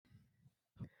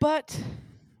But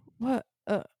what?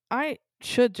 I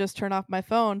should just turn off my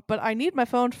phone, but I need my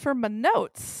phone for my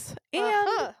notes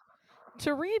and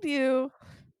to read you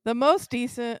the most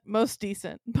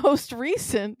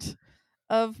recent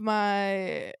of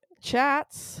my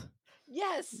chats.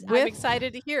 Yes, I'm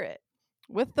excited to hear it.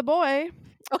 With the boy.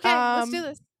 Okay, let's do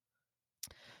this.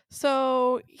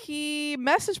 So he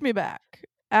messaged me back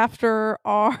after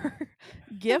our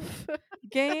GIF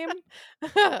game.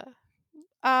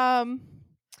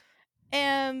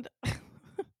 And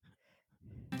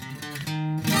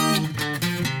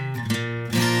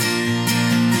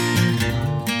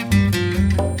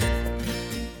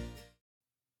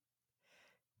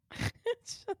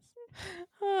it's just,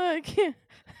 I can't.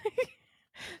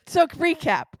 So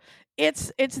recap.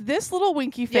 It's this little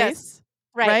winky face. Yes.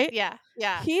 Right? Yeah.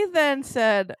 He then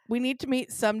said, "We need to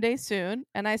meet someday soon."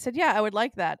 And I said, "Yeah, I would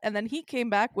like that." And then he came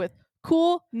back with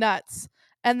cool nuts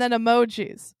and then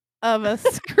emojis of a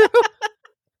screw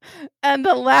and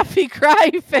a laughy cry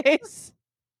face.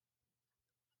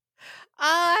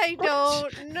 I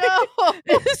don't know.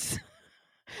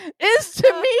 Is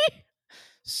to me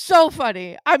so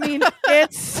funny. I mean,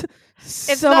 it's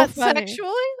so not funny.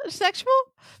 Sexual?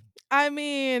 I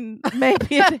mean, maybe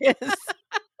it is.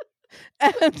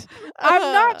 And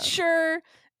I'm not sure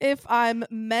if I'm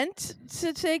meant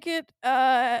to take it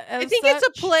as I think such. it's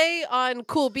a play on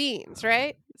cool beans,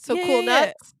 right? So Yeah, cool yeah,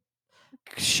 nuts.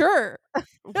 Sure.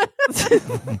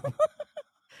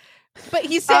 But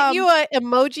he sent you an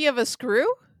emoji of a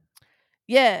screw?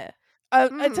 Yeah.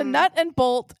 It's a nut and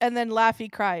bolt and then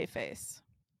laughy cry face.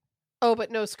 Oh,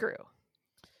 but no screw.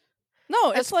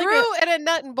 No, it's like screw and a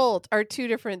nut and bolt are two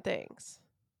different things.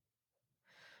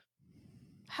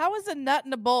 How is a nut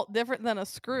and a bolt different than a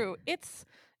screw? It's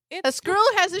a screw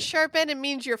has a sharp end and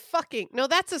means you're fucking. No,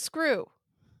 that's a screw.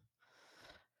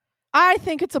 I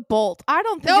think it's a bolt. I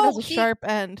don't think it has a sharp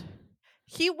end.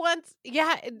 He wants,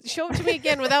 show it to me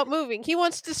again without moving. He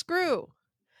wants to screw.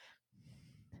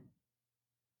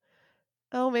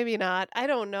 Oh, maybe not. I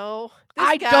don't know.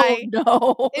 This guy don't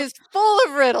know. Is full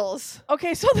of riddles.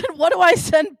 Okay, so then what do I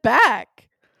send back?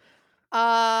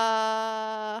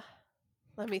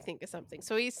 Let me think of something.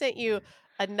 So he sent you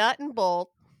a nut and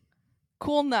bolt.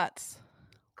 Cool nuts.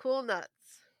 Cool nuts.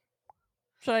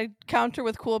 Should I counter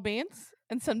with cool beans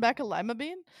and send back a lima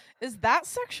bean? Is that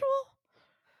sexual?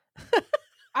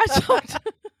 I don't.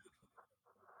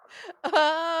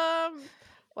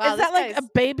 Wow, is that like a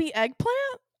baby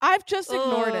eggplant? I've just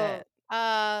ignored it.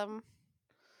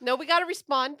 No, we got to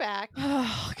respond back.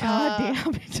 Oh, God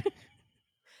damn it.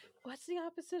 What's the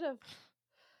opposite of...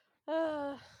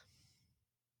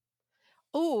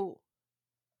 Oh,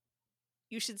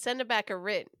 you should send it back a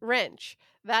wrench.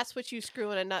 That's what you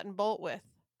screw in a nut and bolt with.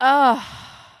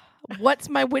 What's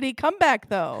my witty comeback,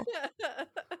 though?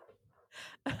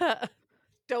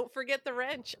 Don't forget the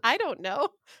wrench. I don't know.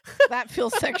 That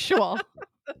feels sexual.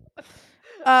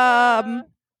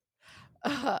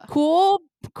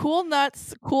 Cool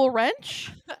nuts, cool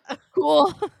wrench,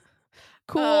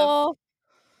 cool.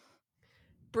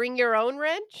 Bring your own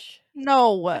wrench?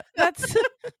 No, that's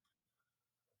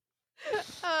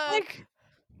like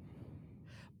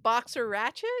boxer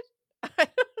ratchet.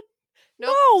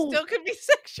 No, still could be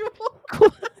sexual.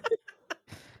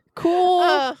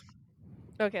 Cool.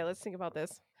 Okay, let's think about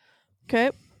this.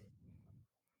 Okay.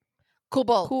 Cool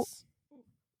bolts.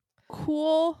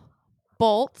 Cool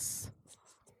bolts.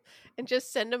 And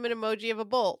just send them an emoji of a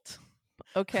bolt.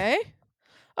 Okay.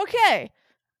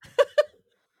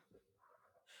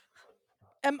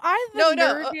 Am I the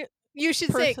nerd? You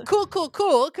should say cool,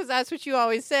 because that's what you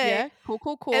always say. Yeah,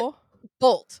 cool. And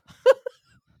bolt.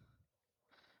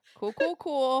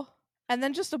 Cool. And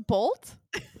then just a bolt?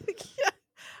 Yeah.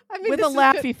 I mean, with a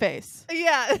laughy face.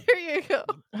 Yeah, there you go.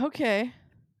 Okay.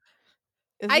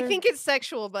 I think it's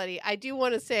sexual, buddy. I do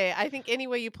want to say, I think any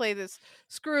way you play this,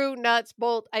 screw, nuts,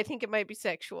 bolt, I think it might be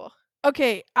sexual.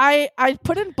 Okay, I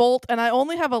put in bolt and I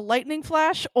only have a lightning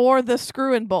flash or the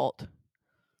screw and bolt.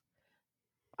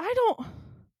 I don't...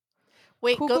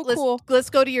 Wait, let's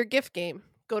go to your gift game.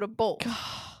 Go to bolt.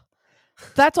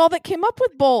 That's all that came up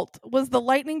with bolt. Was the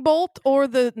lightning bolt or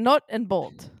the nut and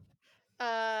bolt?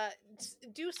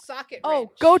 Do socket wrench.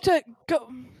 Go.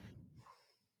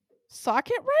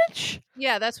 Socket wrench?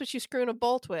 Yeah, that's what you screw in a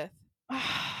bolt with.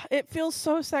 It feels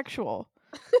so sexual.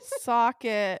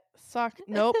 Socket.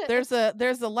 Nope. There's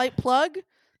a light plug.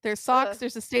 There's socks.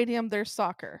 There's a stadium. There's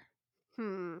soccer.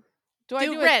 Do I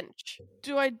do wrench?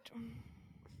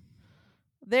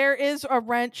 There is a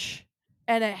wrench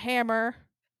and a hammer.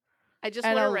 I just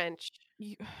want a wrench.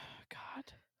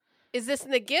 God. Is this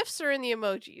in the GIFs or in the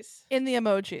emojis? In the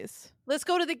emojis. Let's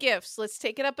go to the GIFs. Let's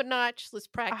take it up a notch. Let's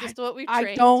practice what we've I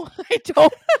trained. don't feel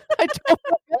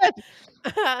good.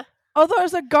 Oh,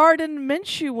 there's a garden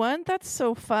Minshew one. That's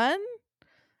so fun.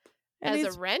 And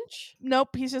As a wrench?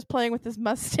 Nope, he's just playing with his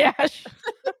mustache.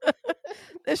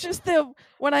 It's just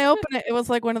when I opened it, it was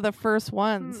like one of the first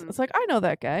ones. It's like, I know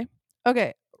that guy.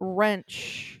 Okay,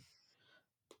 wrench.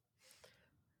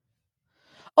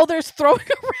 Oh, there's throwing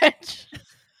a wrench.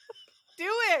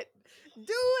 Do it.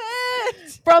 Do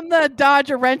it. From the dodge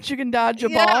a wrench, you can dodge a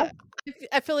ball.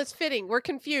 I feel it's fitting. We're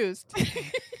confused.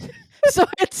 So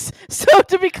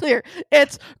to be clear,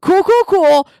 it's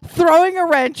cool, throwing a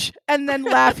wrench, and then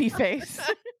laughy face.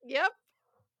 Yep.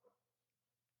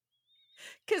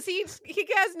 Because he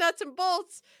has nuts and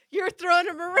bolts. You're throwing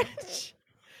him a wrench.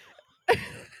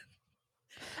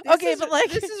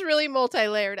 This is really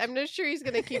multi-layered. I'm not sure he's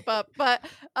gonna keep up, but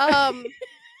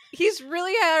he's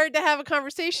really hard to have a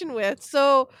conversation with.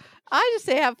 So I just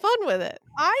say have fun with it.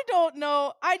 I don't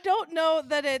know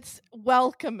that it's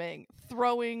welcoming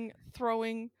throwing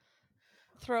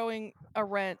a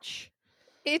wrench.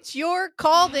 It's your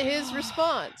call to his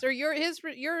response, or your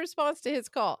response to his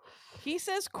call. He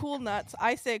says cool nuts.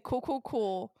 I say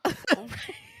cool.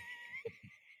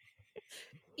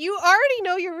 You already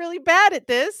know you're really bad at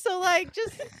this, so like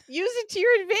just use it to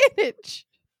your advantage.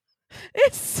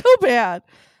 It's so bad.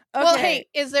 Okay. Well, hey,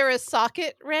 is there a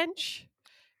socket wrench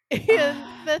in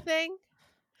the thing?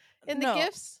 In the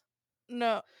GIFs?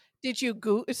 No. Did you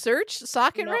search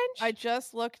socket wrench? I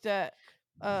just looked at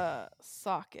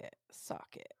socket.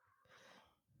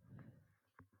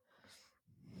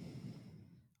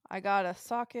 I got a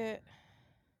socket.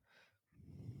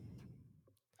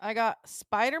 I got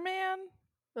Spider-Man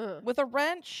with a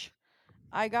wrench.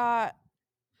 I'm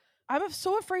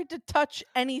so afraid to touch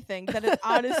anything that it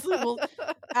honestly will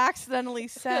accidentally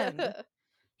send.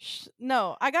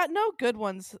 No, I got no good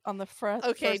ones on the front.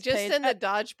 Okay, first just page. send the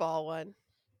dodgeball one.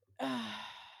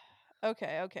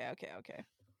 Okay.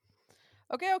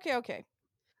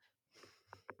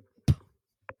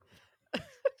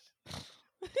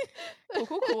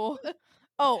 Cool.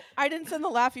 Oh, I didn't send the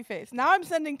laughy face. Now I'm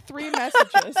sending 3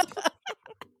 messages.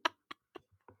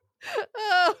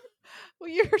 Oh, well,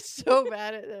 you're so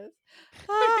bad at this.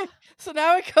 So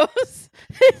now it goes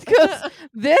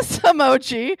this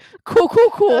emoji,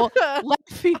 cool,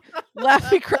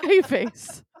 laughy cry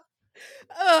face.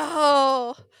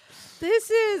 Oh,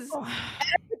 this is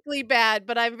epically bad,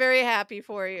 but I'm very happy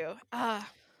for you.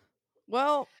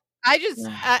 Well,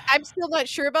 I'm still not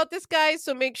sure about this guy,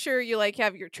 so make sure you like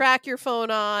have your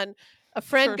phone on. A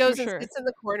friend goes and sits in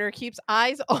the corner, keeps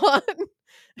eyes on.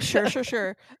 Sure.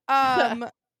 So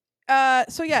I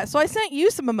sent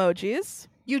you some emojis.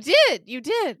 You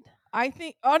did. I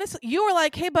think honestly, you were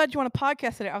like, "Hey, bud, you want a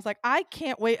podcast today?" I was like, "I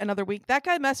can't wait another week." That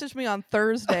guy messaged me on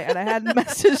Thursday, and I hadn't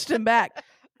messaged him back.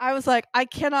 I was like, "I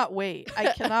cannot wait.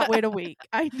 I cannot wait a week.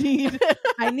 I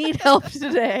need help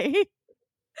today."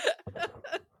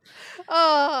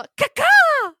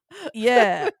 Caca!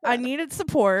 Yeah, I needed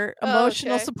support,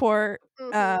 emotional support.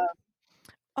 Mm-hmm.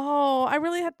 I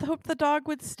really had to hope the dog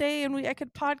would stay and I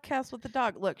could podcast with the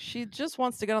dog. Look, she just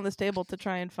wants to get on this table to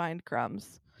try and find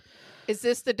crumbs. Is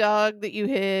this the dog that you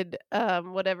hid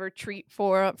whatever treat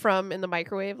from in the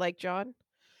microwave like John?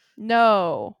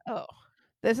 No. Oh.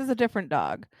 This is a different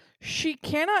dog. She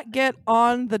cannot get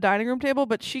on the dining room table,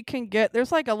 but she can get,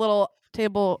 there's like a little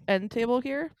end table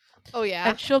here. Oh, yeah.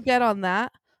 And she'll get on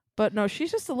that. But no,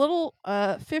 she's just a little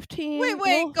 15.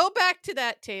 Wait, go back to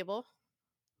that table.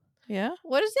 Yeah.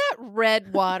 What is that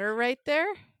red water right there?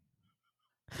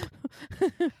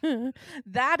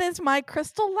 That is my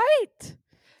Crystal Light.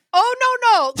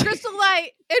 Oh, no. Crystal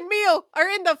Light and Meal are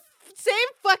in the same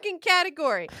fucking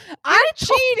category. I'm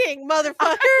cheating,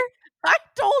 motherfucker. I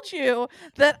told you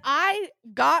that I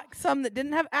got some that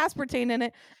didn't have aspartame in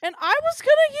it, and I was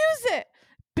going to use it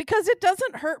because it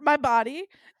doesn't hurt my body,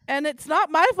 and it's not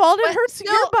my fault it hurts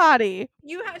your body.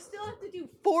 You still have to do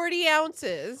 40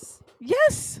 ounces.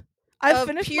 Yes. I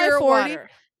finished my 40. Water.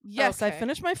 Yes, okay. I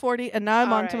finished my 40, and now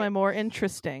I'm on to my more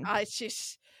interesting. It's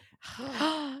just...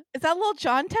 Is that little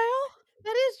John tail?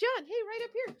 That is John. Hey, right up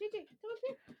here. JJ, come up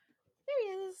here. There he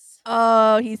is.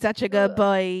 Oh, he's such a good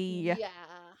boy. Yeah.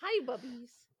 Hi, bubbies.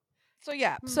 So,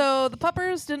 yeah. So, the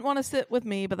puppers didn't want to sit with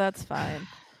me, but that's fine.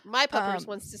 My puppers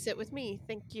wants to sit with me.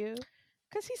 Thank you.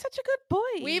 Because he's such a good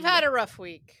boy. We've had a rough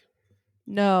week.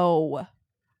 No.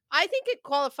 I think it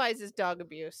qualifies as dog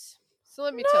abuse. So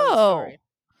let me tell the story.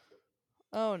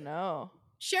 Oh, no.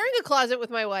 Sharing a closet with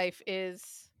my wife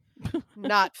is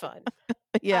not fun.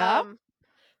 Yeah.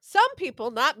 Some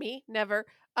people, not me, never,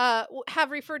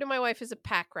 have referred to my wife as a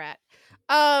pack rat.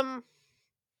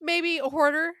 Maybe a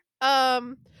hoarder.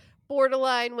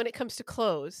 Borderline when it comes to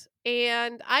clothes.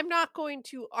 And I'm not going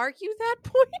to argue that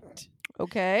point.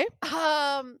 Okay.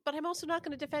 But I'm also not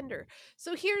going to defend her.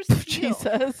 So here's the deal.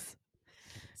 Jesus.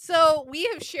 So we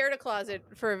have shared a closet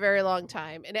for a very long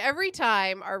time. And every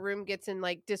time our room gets in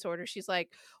like disorder, she's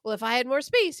like, well, if I had more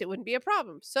space, it wouldn't be a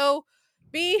problem. So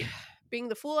me, being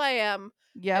the fool I am,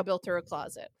 I built her a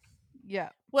closet. Yeah.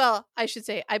 Well, I should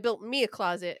say I built me a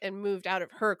closet and moved out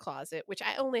of her closet, which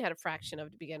I only had a fraction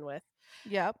of to begin with.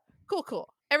 Yep.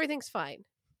 Cool. Everything's fine.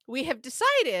 We have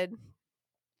decided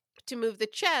to move the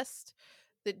chest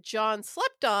that John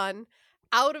slept on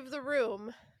out of the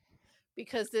room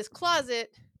because this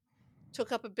closet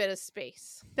took up a bit of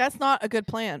space. That's not a good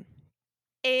plan.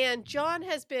 And John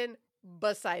has been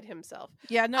beside himself.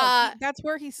 Yeah, no, that's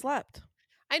where he slept.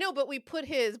 I know, but we put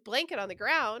his blanket on the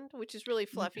ground, which is really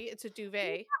fluffy. It's a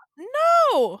duvet.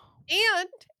 No.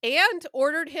 And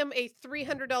ordered him a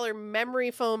 $300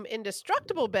 memory foam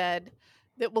indestructible bed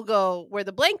that will go where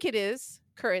the blanket is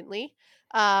currently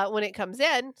when it comes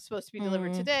in. It's supposed to be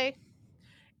delivered today.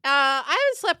 I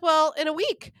haven't slept well in a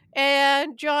week,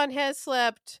 and John has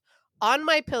slept on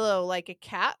my pillow like a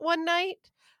cat one night.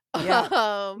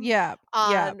 Yeah.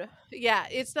 Yeah,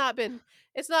 it's not been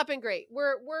great.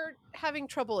 We're having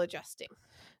trouble adjusting.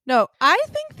 No, I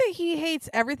think that he hates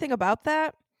everything about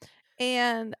that.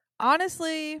 And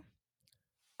honestly,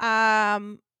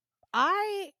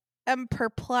 I am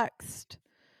perplexed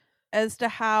as to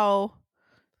how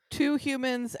 2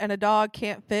 humans and a dog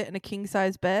can't fit in a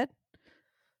king-size bed.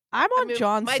 I'm on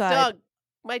John's side.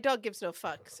 My dog gives no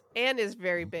fucks and is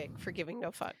very big for giving no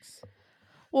fucks.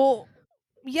 Well,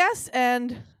 yes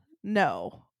and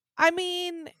no. I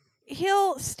mean,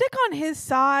 he'll stick on his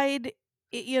side,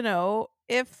 you know,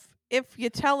 if you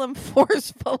tell him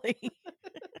forcefully.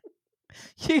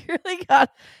 You really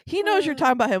he knows you're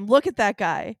talking about him. Look at that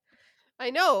guy. I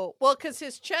know. Well, because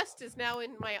his chest is now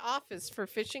in my office for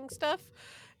fishing stuff,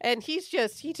 and he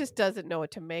just doesn't know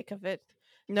what to make of it.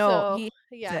 No, he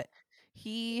hates it.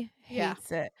 He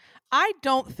hates it. I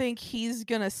don't think he's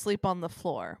gonna sleep on the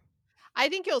floor. I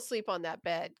think he'll sleep on that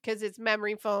bed because it's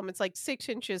memory foam. It's like 6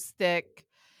 inches thick.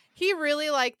 He really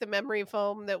liked the memory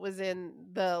foam that was in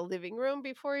the living room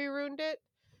before he ruined it.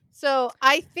 So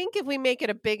I think if we make it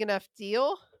a big enough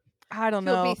deal, I don't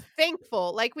know. He'll be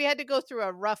thankful. Like we had to go through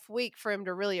a rough week for him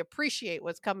to really appreciate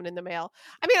what's coming in the mail.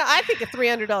 I mean, I think a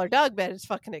 $300 dog bed is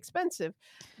fucking expensive,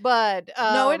 but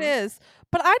no, it is.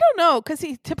 But I don't know because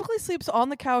he typically sleeps on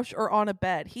the couch or on a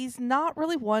bed. He's not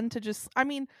really one to just. I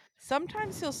mean,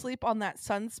 sometimes he'll sleep on that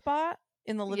sunspot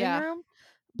in the living room,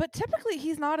 but typically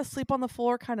he's not a sleep on the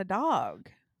floor kind of dog.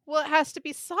 Well, it has to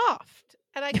be soft,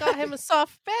 and I got him a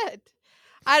soft bed.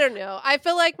 I don't know. I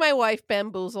feel like my wife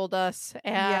bamboozled us,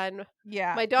 and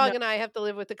my dog and I have to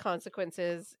live with the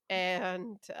consequences.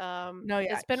 And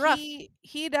it's been rough.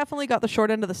 He definitely got the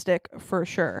short end of the stick for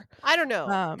sure. I don't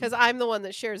know because I'm the one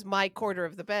that shares my quarter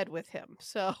of the bed with him.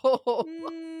 So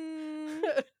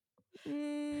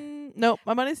nope,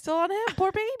 my money's still on him.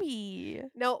 Poor baby.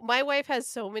 No, my wife has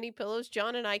so many pillows.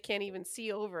 John and I can't even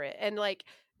see over it, and like.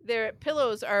 Their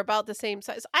pillows are about the same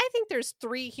size. I think there's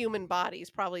 3 human bodies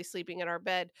probably sleeping in our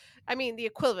bed. I mean, the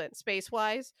equivalent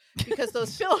space-wise, because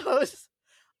those pillows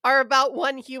are about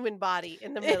 1 human body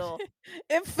in the middle.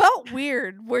 It felt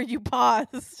weird where you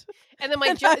paused. And then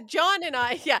John and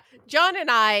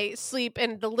I sleep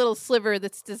in the little sliver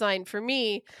that's designed for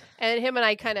me, and him and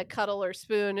I kind of cuddle or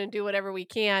spoon and do whatever we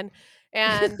can.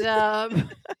 And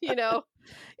you know,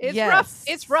 it's rough.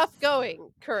 It's rough going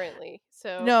currently.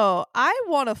 So no, I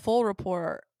want a full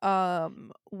report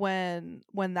when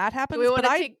that happens. Do we want to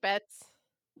take bets?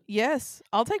 Yes,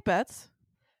 I'll take bets.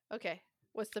 Okay.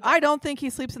 What's the bet? I don't think he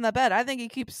sleeps in that bed. I think he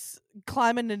keeps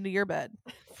climbing into your bed.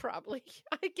 Probably.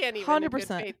 I can't even 100%. A good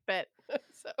faith bet.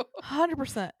 So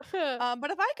 100%. But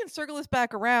if I can circle this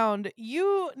back around,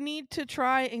 you need to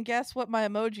try and guess what my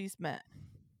emojis meant.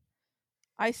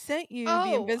 I sent you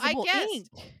the invisible ink.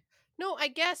 No, I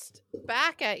guessed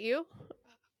back at you.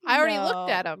 I already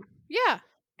looked at them. Yeah.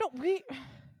 No, wait.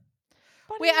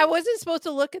 Wait, I wasn't supposed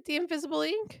to look at the invisible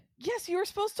ink? Yes, you were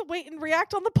supposed to wait and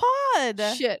react on the pod.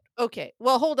 Shit. Okay.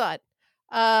 Well, hold on.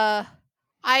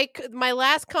 My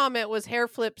last comment was hair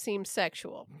flip seems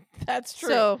sexual. That's true.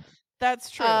 So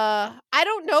that's true. I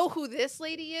don't know who this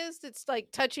lady is that's like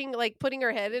touching, like putting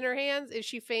her head in her hands. Is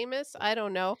she famous? I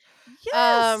don't know.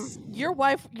 Yes. Your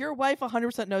wife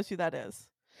 100% knows who that is.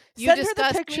 Send her the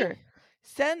picture.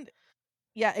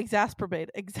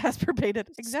 Exacerbated.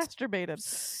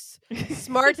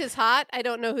 Smart is hot. I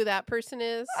don't know who that person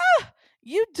is.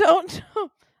 You don't know.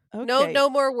 Okay. No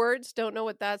more words. Don't know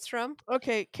what that's from.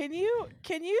 Okay, can you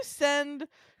send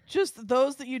just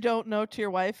those that you don't know to your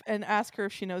wife and ask her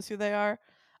if she knows who they are?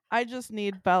 I just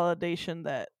need validation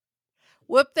that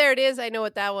Whoop, there it is. I know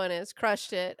what that one is.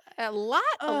 Crushed it. A lot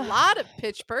of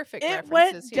Pitch Perfect it references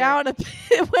went here. down a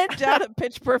it went down a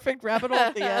Pitch Perfect rabbit hole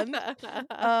at the end.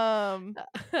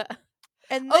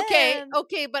 And then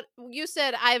okay, but you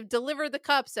said I've delivered the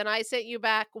cups and I sent you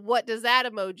back. What does that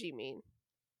emoji mean?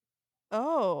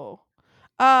 oh,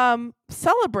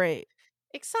 celebrate.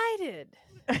 Excited.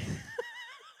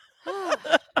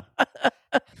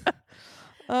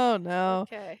 Oh no.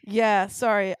 Okay. Yeah,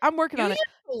 sorry. I'm working You on it.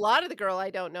 used a lot of the girl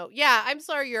I don't know. Yeah, I'm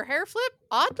sorry. Your hair flip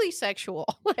oddly sexual.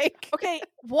 Like Okay,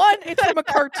 one, it's from a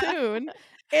cartoon.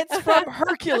 It's from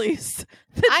Hercules.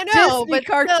 The I know, Disney but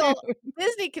cartoon. still,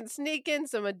 Disney can sneak in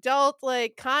some adult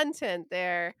like content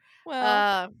there.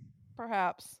 Well,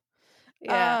 perhaps.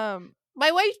 Yeah.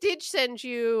 My wife did send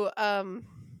you a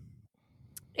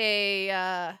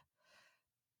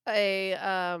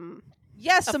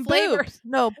Yes, a some flavor boobs.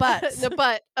 No butts. no,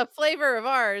 but a flavor of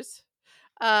ours.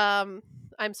 I'm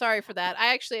sorry for that.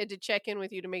 I actually had to check in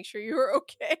with you to make sure you were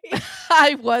okay.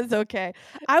 I was okay.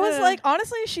 I was like,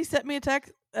 honestly, she sent me a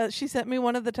text. She sent me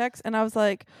one of the texts, and I was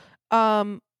like,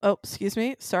 oh, excuse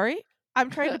me. Sorry.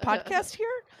 I'm trying to podcast here.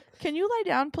 Can you lie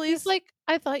down, please? He's like,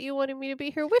 I thought you wanted me to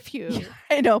be here with you. Yeah,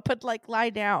 I know, but like,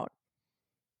 lie down.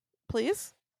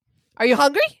 Please? Are you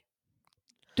hungry?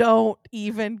 Don't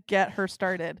even get her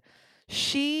started.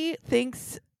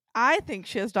 I think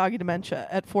she has doggy dementia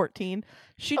at 14.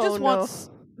 She just wants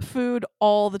food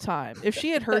all the time. If she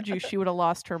had heard you, she would have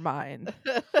lost her mind.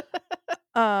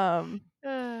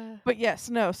 But yes,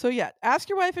 no. So yeah, ask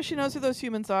your wife if she knows who those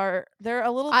humans are. They're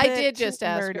a little bit I did just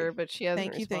ask nerdy. her, but she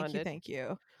hasn't responded. Thank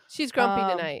you. She's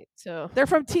grumpy tonight, so they're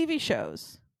from TV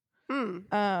shows.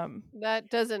 That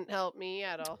doesn't help me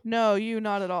at all. No, you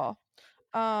not at all.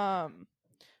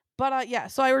 But yeah,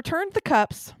 so I returned the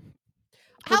cups.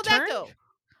 How'd that go?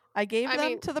 I gave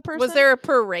them to the person. Was there a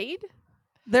parade?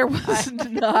 There was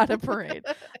not a parade.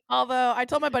 Although I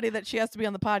told my buddy that she has to be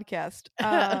on the podcast.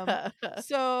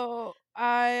 So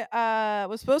I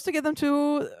was supposed to give them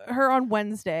to her on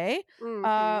Wednesday.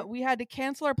 We had to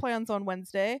cancel our plans on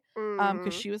Wednesday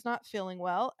because she was not feeling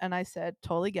well. And I said,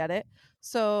 totally get it.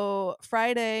 So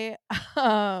Friday,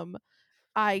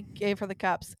 I gave her the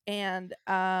cups, and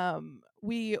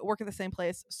we work at the same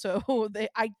place. So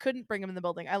I couldn't bring them in the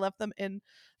building. I left them in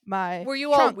my Were you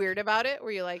trunk. all weird about it? Were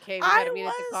you like, hey, we gotta meet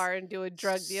at the car and do a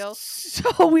drug deal?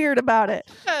 So weird about it.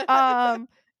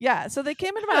 Yeah, so they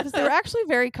came into my office. They were actually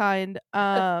very kind.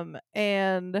 And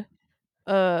came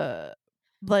to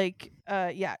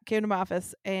my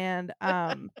office, and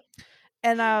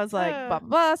and I was like, blah blah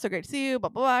blah, so great to see you, blah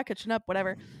blah blah, catching up,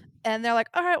 whatever. And they're like,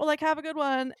 all right, well, like, have a good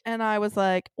one. And I was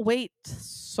like, wait,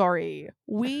 sorry,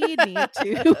 we need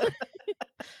to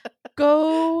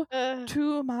go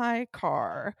to my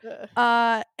car.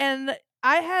 And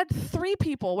I had 3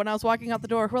 people when I was walking out the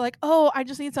door who were like, oh, I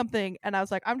just need something. And I was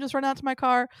like, I'm just running out to my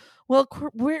car. Well,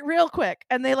 real quick.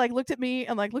 And they like looked at me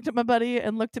and like looked at my buddy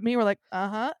and looked at me. We're like,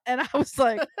 uh-huh. And I was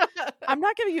like, I'm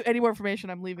not giving you any more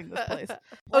information. I'm leaving this place. Like,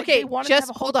 okay, they wanted just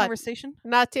to have a whole hold on. conversation.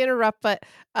 Not to interrupt, but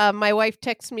my wife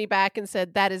texted me back and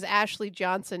said, that is Ashley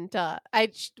Johnson, duh.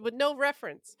 With no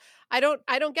reference. I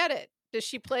don't get it. Does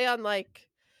she play on like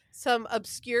some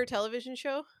obscure television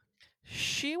show?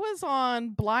 She was on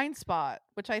Blind Spot,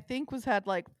 which I think had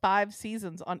like 5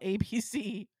 seasons on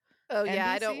ABC. Oh NBC?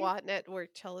 Yeah, I don't want network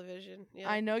television. Yeah.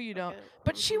 I know you don't.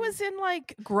 But she was in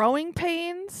like Growing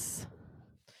Pains.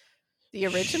 The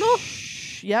original?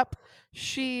 Yep.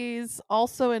 She's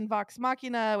also in Vox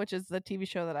Machina, which is the TV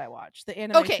show that I watch. The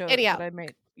anime show that I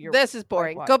made. This is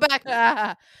boring. Go back.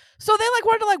 So they like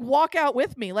wanted to like walk out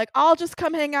with me. Like, I'll just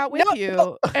come hang out with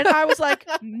you. And I was like,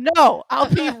 no,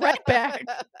 I'll be right back.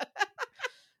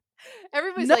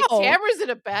 Everybody's like, Tamara's in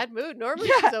a bad mood. Normally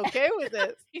she's okay with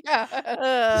it. Yeah.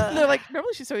 They're like,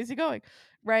 normally she's so easygoing.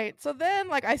 Right. So then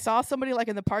like I saw somebody like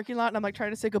in the parking lot, and I'm like trying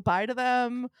to say goodbye to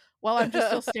them while I'm just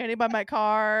still standing by my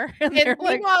car. And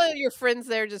meanwhile, like, your friend's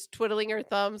there just twiddling her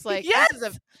thumbs like, this is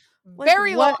a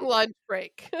very long lunch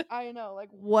break. I know, like,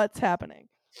 what's happening?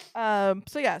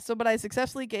 But I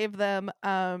successfully gave them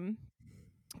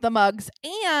the mugs.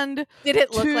 And did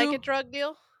it look like a drug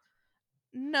deal?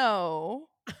 No.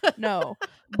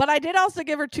 But I did also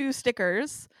give her 2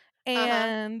 stickers.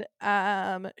 And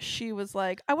she was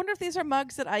like, I wonder if these are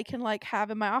mugs that I can like have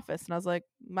in my office. And I was like,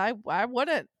 I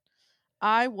wouldn't.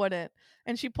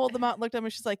 And she pulled them out and looked at them,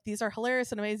 and she's like, these are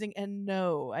hilarious and amazing, and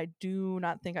no, I do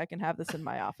not think I can have this in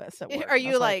my office at work. Are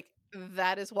you like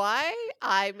That is why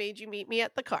I made you meet me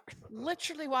at the car.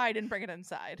 Literally why I didn't bring it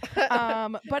inside.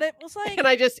 But it was like, And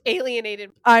I just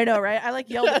alienated. I know, right? I like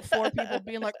yelled at 4 people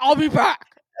being like, I'll be back.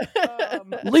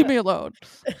 Leave me alone.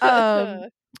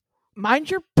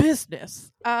 Mind your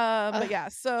business. But yeah,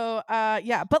 so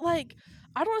yeah, but like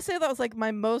I don't want to say that was like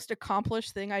my most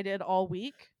accomplished thing I did all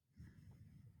week.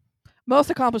 Most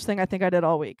accomplished thing I think I did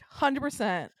all week.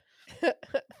 100%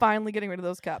 finally getting rid of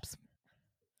those cups.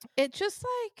 It just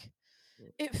like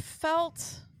it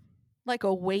felt like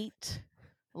a weight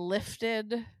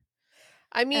lifted.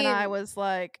 I mean, and I was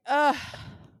like, ugh.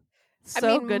 So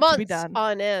I mean, good months to be done.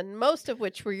 on end, most of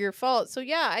which were your fault. So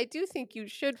yeah, I do think you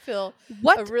should feel a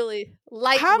What? really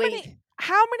lightweight.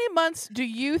 How many months do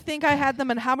you think I had them,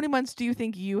 and how many months do you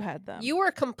think you had them? You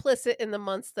were complicit in the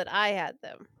months that I had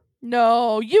them.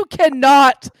 No, you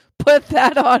cannot put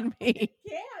that on me.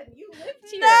 Yeah, you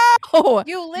lived here. No,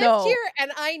 You lived here,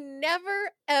 and I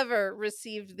never ever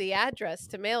received the address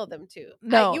to mail them to.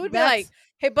 No, you would be like,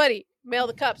 "Hey, buddy, mail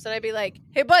the cups," and I'd be like,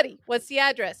 "Hey, buddy, what's the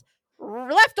address?"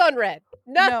 Left unread.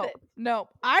 Nothing. No,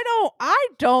 I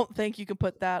don't think you can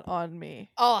put that on me.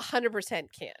 Oh,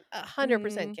 100% can.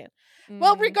 100% can.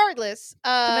 Well, regardless,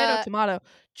 tomato.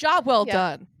 Job well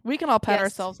done. We can all pat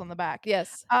ourselves on the back.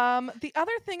 Yes. The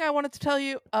other thing I wanted to tell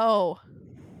you. Oh,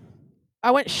 I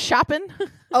went shopping.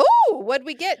 Oh, what'd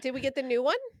we get? Did we get the new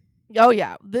one? Oh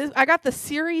yeah, I got the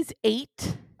Series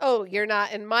 8. Oh, you're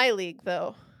not in my league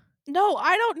though. No,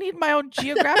 I don't need my own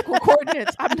geographical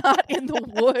coordinates. I'm not in the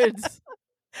woods.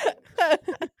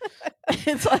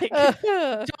 It's like,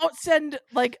 don't send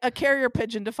like a carrier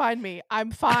pigeon to find me. I'm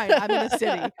fine. I'm in a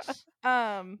city.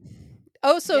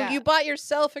 You bought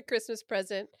yourself a Christmas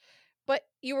present, but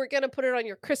you were gonna put it on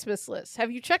your Christmas list. Have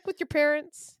you checked with your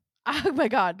parents? Oh my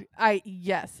God.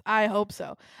 Yes, I hope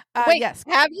so. Wait, yes.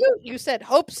 Have you? You said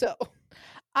hope so.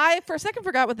 I for a second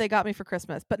forgot what they got me for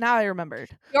Christmas, but now I remembered.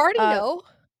 You already know?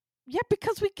 Yeah,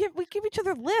 because we give each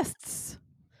other lists.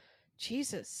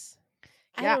 Jesus.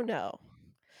 Yeah. I don't know.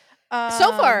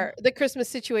 So far, the Christmas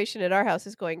situation at our house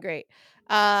is going great.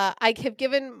 I have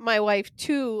given my wife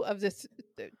 2 of the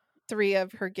 3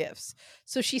 of her gifts.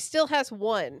 So she still has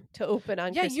 1 to open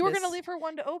on Christmas. Yeah, you were going to leave her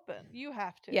 1 to open. You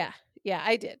have to. Yeah,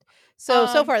 I did.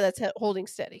 So far that's holding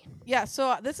steady. Yeah,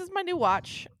 so this is my new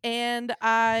watch, and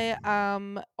I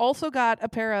also got a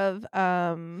pair of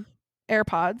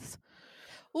AirPods.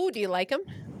 Ooh, do you like them?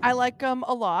 I like them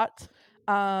a lot.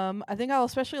 I think I'll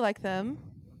especially like them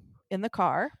in the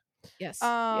car. Yes.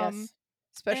 Yes.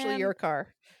 Especially your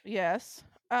car. Yes.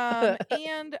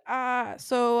 And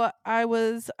so I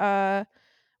was the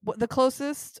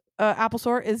closest Apple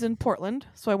store is in Portland,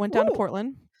 so I went down to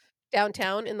Portland.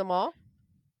 Downtown in the mall?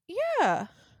 Yeah.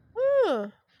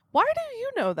 Why do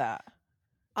you know that?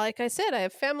 Like I said, I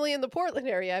have family in the Portland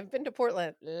area. I've been to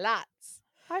Portland lots.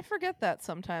 I forget that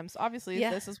sometimes. Obviously,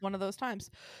 this is one of those times.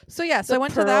 So so I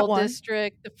went to that Pearl one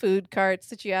district, the food carts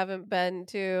that you haven't been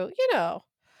to. You know.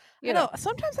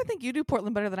 Sometimes I think you do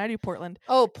Portland better than I do Portland.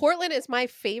 Oh, Portland is my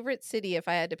favorite city if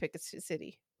I had to pick a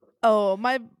city. Oh,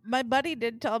 my buddy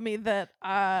did tell me that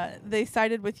they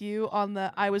sided with you on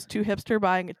the I was too hipster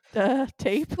buying a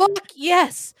tape. Fuck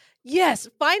yes. Yes.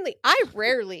 Finally. I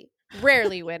rarely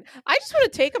win. I just want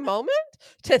to take a moment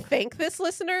to thank this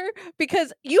listener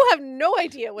because you have no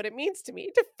idea what it means to me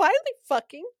to finally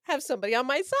fucking have somebody on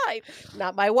my side.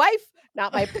 Not my wife,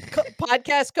 not my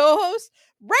podcast co-host.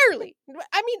 Rarely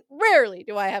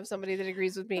do I have somebody that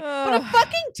agrees with me. But a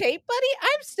fucking tape, buddy,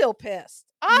 I'm still pissed.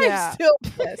 I'm still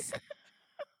pissed.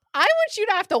 I want you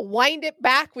to have to wind it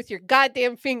back with your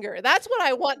goddamn finger. That's what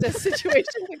I want this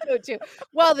situation to go to.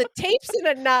 Well, the tape's in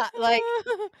a knot. Like,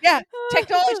 yeah,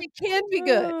 technology can be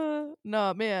good.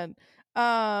 No, man.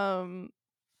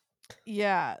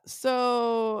 Yeah.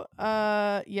 So,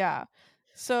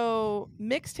 So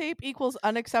mixtape equals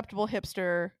unacceptable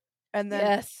hipster, and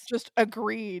then just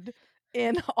agreed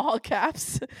in all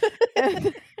caps.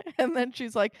 And then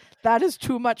she's like, that is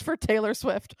too much for Taylor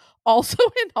Swift. Also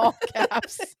in all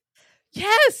caps.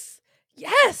 Yes.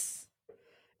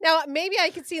 Now, maybe I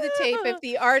could see the tape if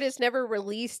the artist never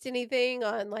released anything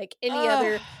on like any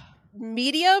other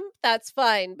medium. That's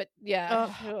fine. But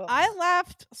yeah. I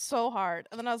laughed so hard.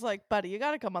 And then I was like, buddy, you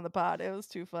got to come on the pod. It was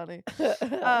too funny. So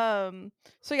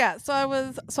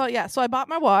I bought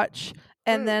my watch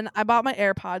and then I bought my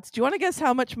AirPods. Do you want to guess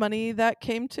how much money that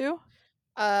came to?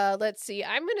 Let's see.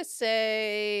 I'm going to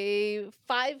say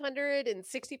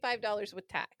 $565 with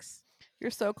tax.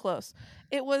 You're so close.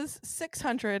 It was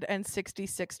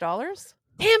 $666.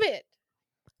 Damn it.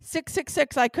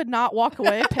 666. I could not walk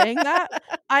away paying that.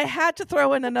 I had to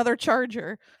throw in another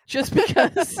charger just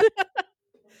because.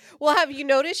 Well, have you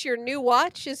noticed your new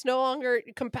watch is no longer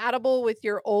compatible with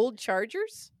your old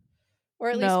chargers?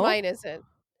 Or at least No. mine isn't.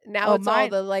 Now Oh, it's all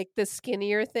mine. the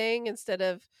skinnier thing instead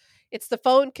of it's the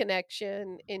phone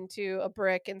connection into a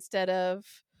brick instead of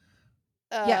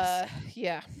Yes.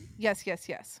 yeah. Yes. Yes.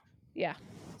 Yes. Yeah.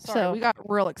 Sorry, So we got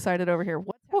real excited over here.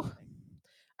 What's Whew. happening?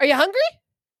 Are you hungry?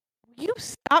 You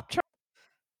stop trying.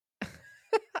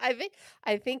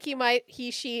 I think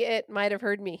she it might have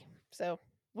heard me. So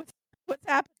What's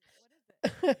happening?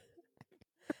 What is it?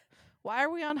 Why are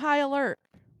we on high alert?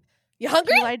 You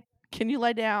hungry? Can you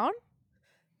lie down?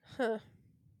 Huh.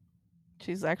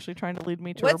 She's actually trying to lead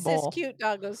me to What's her this bowl. cute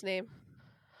doggo's name?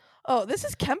 Oh, this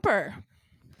is Kemper.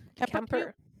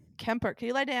 Kemper. Kemper, can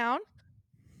you lie down?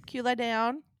 Can you lie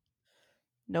down?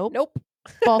 Nope. Nope.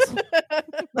 False.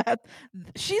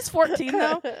 She's 14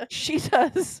 though. She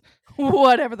does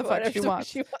whatever the fuck she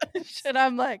wants. And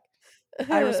I'm like,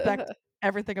 I respect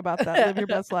everything about that. Live your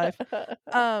best life.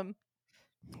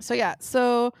 So yeah.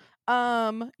 So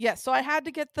so I had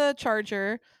to get the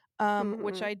charger,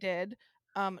 which I did.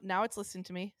 Now it's listening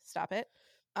to me. Stop it.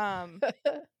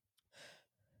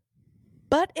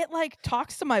 But it like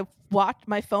talks to my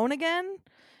phone again.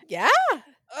 Yeah.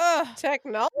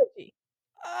 Technology.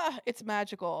 It's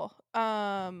magical.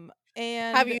 And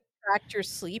have you tracked your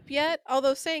sleep yet?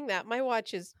 Although saying that, my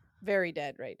watch is very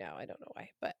dead right now. I don't know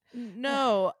why, but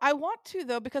no, I want to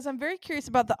though because I'm very curious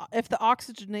about if the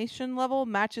oxygenation level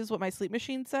matches what my sleep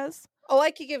machine says. Oh, I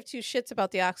could give two shits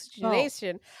about the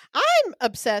oxygenation. Oh. I'm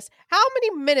obsessed. How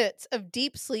many minutes of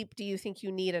deep sleep do you think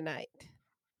you need a night?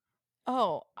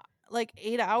 Oh, like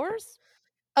 8 hours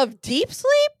of deep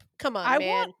sleep? Come on, I man.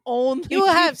 Want only you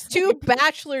will have sleep. 2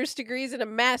 bachelor's degrees and a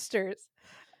master's.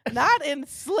 Not in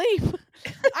sleep.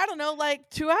 I don't know, like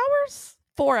 2 hours,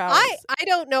 4 hours. I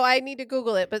don't know. I need to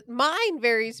Google it, but mine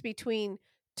varies between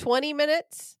 20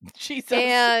 minutes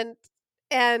Jesus.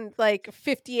 and like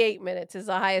 58 minutes is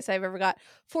the highest I've ever got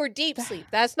for deep sleep.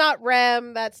 That's not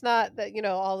REM. That's not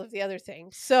all of the other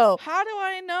things. So how do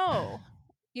I know?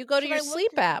 You go to your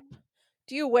sleep app.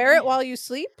 Do you wear it while you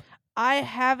sleep? I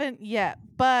haven't yet,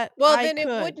 but then it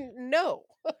wouldn't know.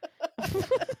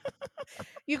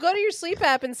 You go to your sleep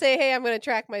app and say, "Hey, I'm going to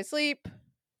track my sleep."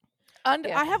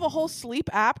 I have a whole sleep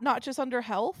app, not just under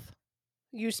health.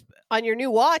 On your new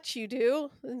watch, you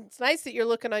do. It's nice that you're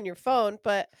looking on your phone,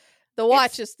 but the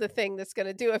watch is the thing that's going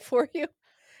to do it for you.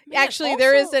 Man, actually,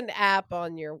 there is an app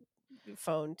on your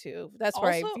phone too. That's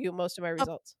where I view most of my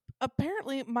results.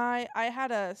 Apparently, I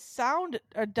had a sound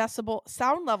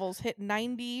levels hit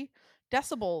 90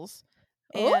 decibels,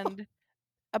 and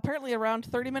apparently around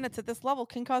 30 minutes at this level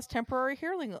can cause temporary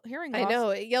hearing loss. I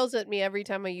know, it yells at me every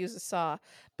time I use a saw.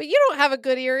 But you don't have a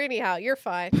good ear anyhow. You're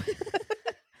fine.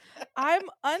 I'm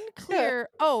unclear.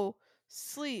 Oh,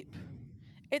 sleep.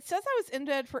 It says I was in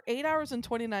bed for 8 hours and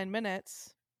 29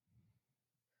 minutes.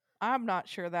 I'm not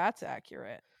sure that's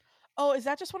accurate. Oh, is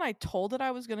that just when I told it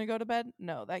I was going to go to bed?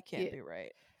 No, that can't be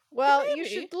right. Well, you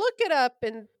should look it up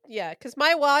and because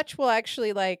my watch will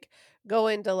actually like go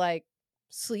into like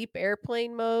sleep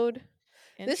airplane mode.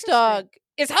 This dog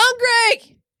is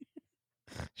hungry.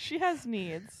 She has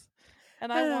needs,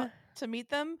 and I want to meet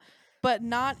them, but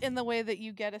not in the way that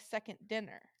you get a second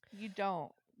dinner. You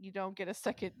don't get a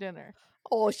second dinner.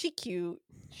 Oh, she's cute.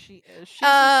 She is. She's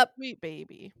a sweet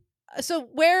baby. So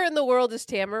where in the world is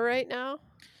Tamara right now?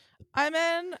 I'm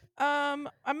at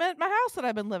my house that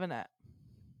I've been living at.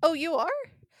 Oh, you are?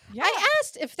 Yeah. I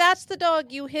asked if that's the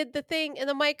dog you hid the thing in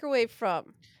the microwave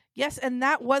from. Yes, and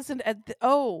that wasn't at the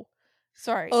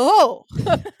sorry. Oh.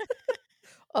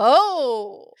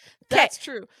 Oh. That's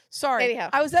true. Sorry. Anyhow.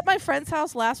 I was at my friend's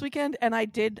house last weekend and I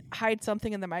did hide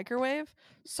something in the microwave.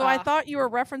 So I thought you were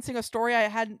referencing a story I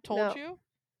hadn't told you.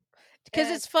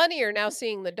 Because it's funnier now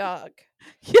seeing the dog.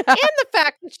 Yeah. And the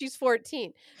fact that she's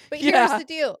 14. But here's the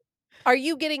deal. Are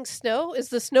you getting snow? Is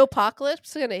the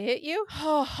snowpocalypse going to hit you?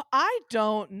 Oh, I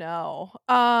don't know.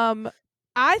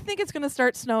 I think it's going to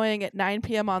start snowing at 9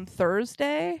 p.m. on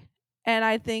Thursday. And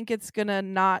I think it's going to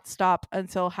not stop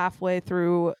until halfway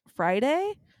through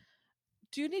Friday.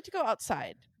 Do you need to go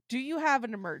outside? Do you have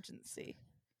an emergency?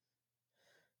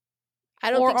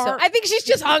 I don't think so. I think she's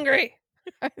just hungry.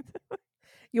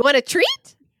 You want a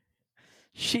treat?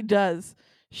 She does.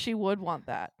 She would want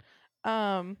that.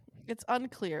 It's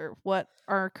unclear what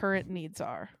our current needs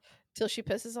are. Till she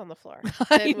pisses on the floor.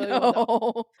 I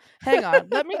know. Hang on.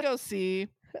 Let me go see.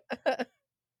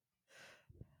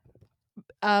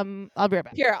 I'll be right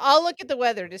back. Here, I'll look at the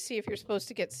weather to see if you're supposed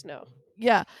to get snow.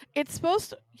 Yeah, it's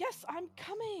supposed to. Yes, I'm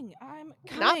coming.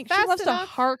 Not fast she loves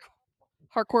enough. to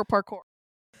hardcore parkour.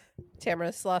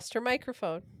 Tamara's lost her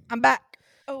microphone. I'm back.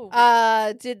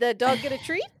 Oh. Did the dog get a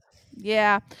treat?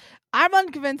 Yeah. I'm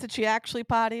unconvinced that she actually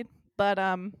pottied, but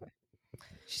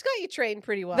She's got you trained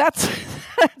pretty well. that's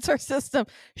that's her system.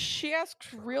 She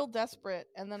asks real desperate,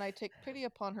 and then I take pity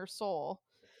upon her soul.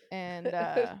 And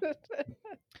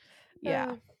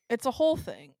yeah. It's a whole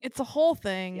thing.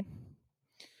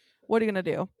 What are you gonna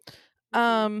do?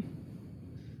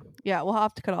 Yeah, we'll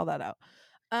have to cut all that out.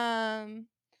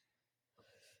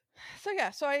 So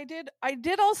yeah, so I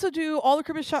did also do all the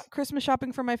Christmas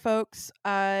shopping for my folks. in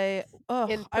I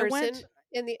person went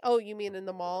in the you mean in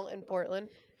the mall in Portland?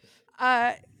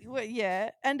 yeah,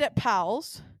 and at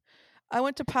Pal's. I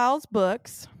went to Pal's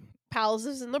Books Pals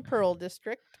is in the Pearl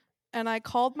District. and I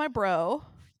called my bro.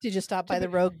 Did you stop by be- the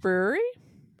Rogue Brewery?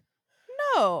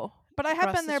 No, but I have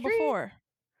Across been the there street? before.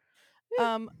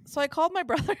 So I called my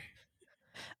brother.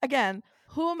 Again,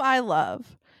 whom I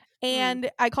love. And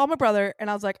I called my brother and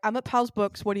I was like, I'm at Pal's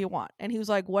Books. What do you want? And he was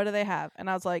like, what do they have? And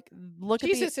I was like, look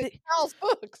Jesus, at it's Pals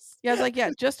Books. Yeah, I was like,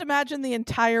 yeah, just imagine the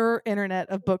entire internet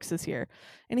of books is here.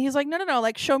 And he's like, no,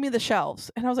 like, show me the shelves.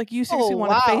 And I was like, you seriously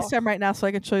want to wow. FaceTime right now so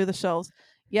I can show you the shelves?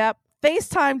 Yep.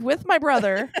 FaceTimed with my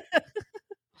brother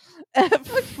at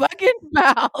fucking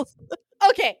Pal's.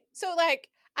 Okay, so like,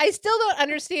 I still don't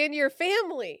understand your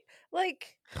family.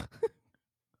 Like,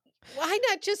 why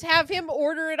not just have him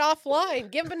order it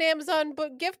offline? Give him an Amazon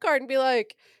book gift card and be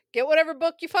like, get whatever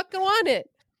book you fucking wanted.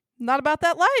 Not about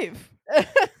that life.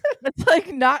 That's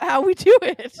like not how we do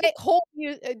it.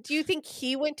 Wait, do you think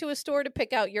he went to a store to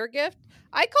pick out your gift?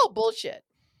 I call bullshit.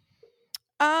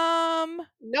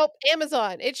 Nope,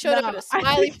 Amazon. It showed up in a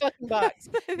smiley fucking box.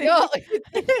 No,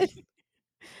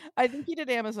 I think he did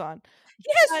Amazon.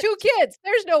 He has 2 kids.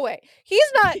 There's no way.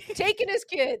 He's not taking his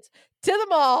kids to the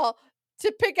mall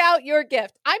to pick out your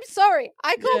gift. I'm sorry.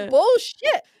 I call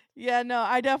bullshit. Yeah, no,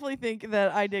 I definitely think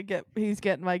that he's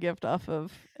getting my gift off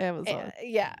of Amazon.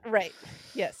 Yeah, right.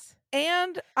 Yes.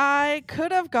 And I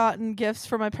could have gotten gifts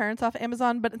for my parents off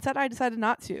Amazon, but instead I decided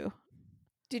not to.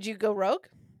 Did you go rogue?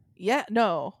 Yeah,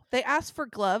 no. They asked for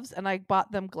gloves and I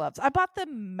bought them gloves. I bought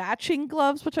them matching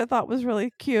gloves, which I thought was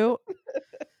really cute.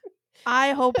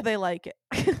 I hope they like it.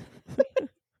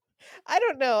 I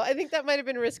don't know. I think that might have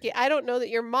been risky. I don't know that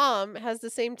your mom has the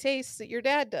same tastes that your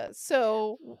dad does.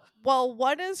 So, well,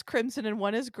 one is crimson and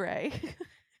one is gray.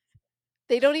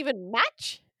 They don't even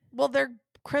match? Well, they're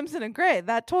crimson and gray.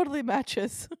 That totally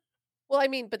matches. Well, I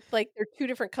mean, but like they're 2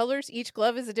 different colors. Each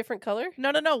glove is a different color?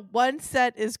 No. One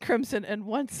set is crimson and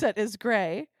one set is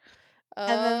gray.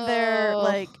 And then they're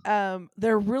like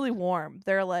they're really warm.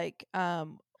 They're like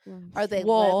are they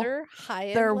wool. leather?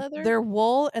 High-end leather? They're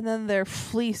wool and then they're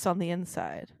fleece on the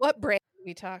inside. What brand are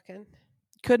we talking?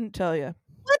 Couldn't tell you.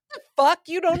 What the fuck?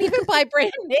 You don't even buy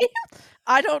brand names?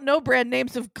 I don't know brand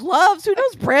names of gloves. Who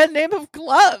knows brand name of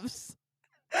gloves?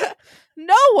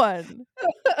 No one.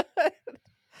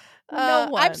 No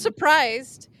one. I'm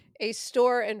surprised a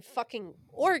store in fucking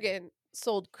Oregon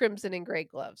sold crimson and gray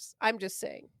gloves. I'm just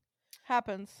saying.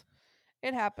 Happens.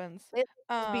 It happens. It's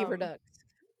beaver ducks.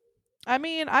 I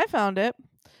mean, I found it.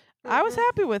 I was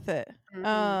happy with it.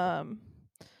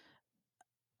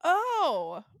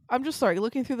 Oh, I'm just sorry.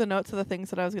 Looking through the notes of the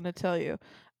things that I was going to tell you.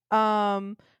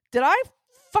 Did I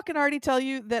fucking already tell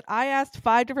you that I asked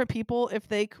 5 different people if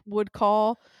they would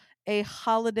call a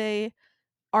holiday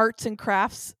arts and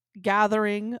crafts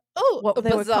gathering what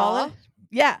they would call it?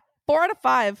 Yeah. 4 out of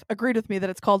 5 agreed with me that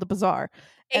it's called a bazaar.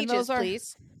 Ages, and those are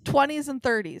please. 20s and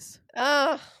 30s.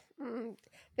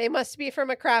 They must be from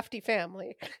a crafty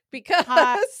family because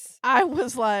I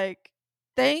was like,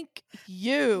 thank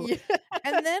you. Yeah.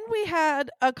 And then we had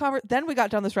then we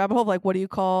got down this rabbit hole of like, what do you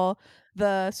call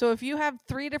so if you have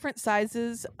 3 different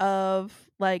sizes of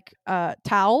like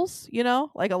towels, you know,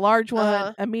 like a large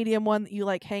one, a medium one that you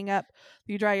like hang up,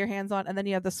 you dry your hands on, and then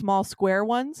you have the small square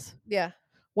ones. Yeah.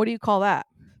 What do you call that?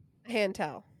 Hand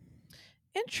towel.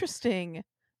 Interesting.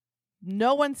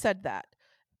 No one said that.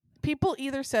 People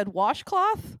either said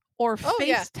washcloth or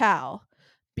face towel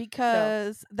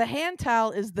because the hand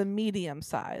towel is the medium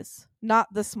size,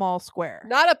 not the small square.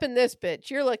 Not up in this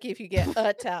bitch. You're lucky if you get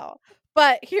a towel.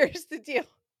 But here's the deal.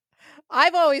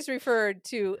 I've always referred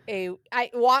to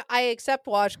I accept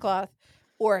washcloth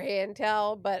or hand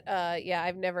towel, but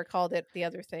I've never called it the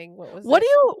other thing. What do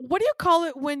you call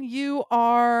it when you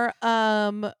are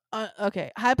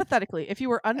okay, hypothetically, if you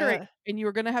were underage and you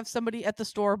were going to have somebody at the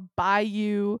store buy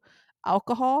you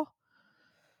alcohol,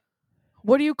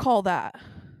 what do you call that?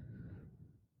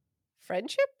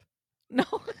 Friendship? No.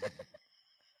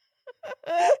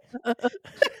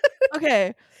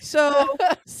 Okay, so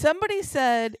somebody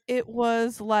said it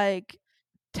was like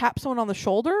tap someone on the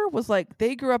shoulder, was like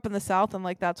they grew up in the South and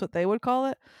like that's what they would call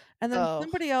it. And then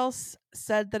somebody else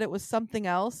said that it was something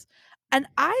else, and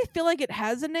I feel like it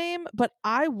has a name, but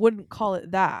I wouldn't call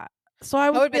it that. So I I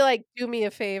was would be like, like, do me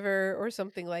a favor or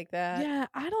something like that. yeah,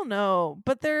 I don't know,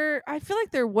 but I feel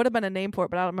like there would have been a name for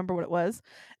it, but I don't remember what it was.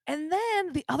 And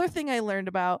then the other thing I learned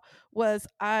about was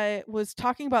I was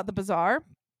talking about the bazaar,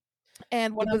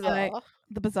 and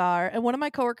the bazaar, and one of my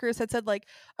coworkers had said like,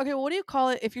 okay, well, what do you call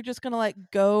it if you're just gonna like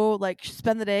go like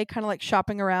spend the day kind of like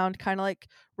shopping around, kind of like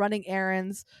running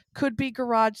errands? Could be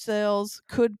garage sales,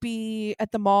 could be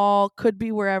at the mall, could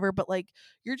be wherever, but like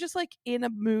you're just like in a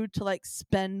mood to like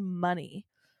spend money.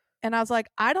 And I was like,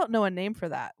 I don't know a name for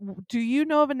that. Do you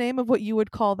know of a name of what you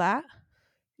would call that?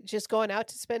 Just going out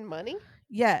to spend money?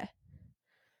 Yeah,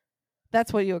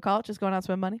 that's what you would call it, just going out to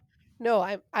spend money. No,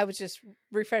 I was just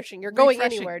refreshing. You're going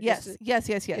Refreshing. anywhere. Yes,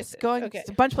 Just yes. Going okay.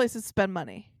 a bunch of places to spend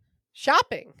money.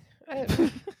 Shopping.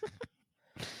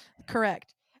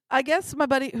 Correct. I guess my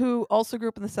buddy who also grew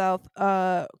up in the South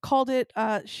called it.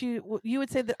 You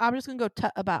would say that I'm just gonna go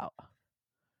tut about.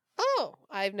 Oh,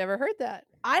 I've never heard that.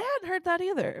 I hadn't heard that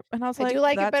either, and I was I like, do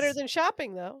like it better "That's-" than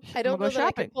shopping, though. I I'm don't gonna know go that I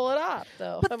shopping. can pull it off,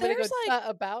 though. But I'm gonna go there's like,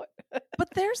 about. but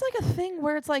there's like a thing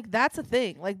where it's like that's a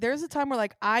thing. Like there's a time where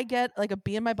like I get like a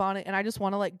bee in my bonnet and I just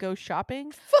want to like go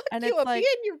shopping. Fuck And you, it's a like, bee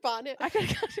in your bonnet. I gotta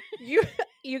go.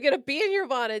 You get a bee in your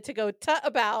bonnet to go tut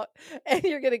about, and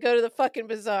you're gonna go to the fucking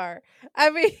bazaar. I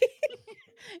mean,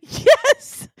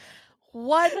 Yes,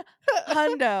 one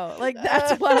hundo. Like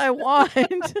that's what I want.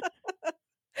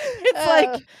 It's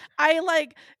like I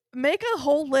like make a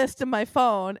whole list in my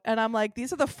phone, and I'm like,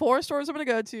 these are the 4 stores I'm gonna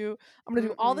go to. I'm gonna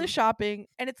do all this shopping,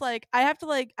 and it's like I have to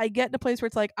like I get in a place where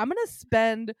it's like I'm gonna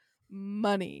spend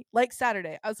money. Like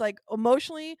Saturday, I was like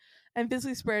emotionally and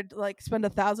physically spread like spend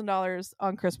 $1,000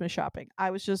 on Christmas shopping.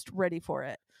 I was just ready for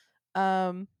it,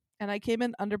 and I came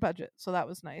in under budget, so that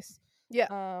was nice.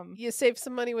 yeah, you save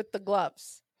some money with the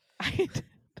gloves.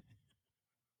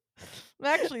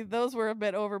 Actually, those were a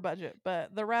bit over budget,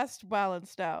 but the rest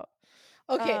balanced out.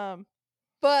 Okay,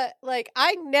 but like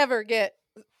I never get.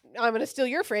 I'm gonna steal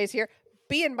your phrase here.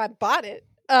 Be in my bonnet.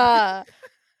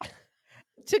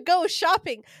 To go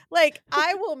shopping. Like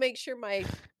I will make sure my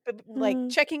like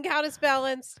checking account is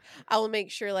balanced. I will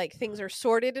make sure like things are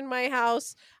sorted in my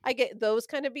house. I get those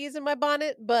kind of bees in my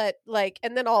bonnet, but like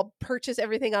and then I'll purchase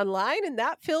everything online and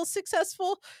that feels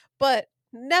successful, but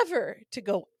never to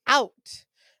go out.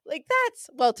 Like that's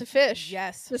to fish,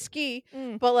 Yes. to ski,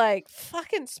 but like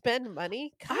fucking spend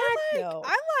money. God, no.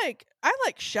 I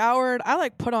like showered. I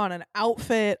like put on an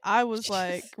outfit. I was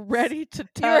like ready to.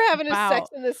 You were having a Sex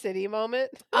in the City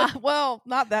moment. Well,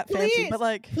 not that fancy, but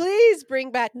like, please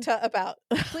bring back tut about.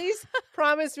 Please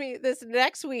promise me this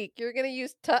next week you're gonna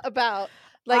use tut about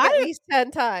like at least 10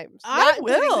 times. I Not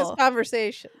during will. this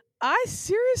conversation. I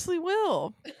seriously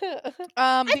will.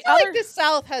 I feel like the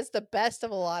South has the best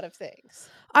of a lot of things.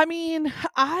 I mean,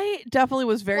 I definitely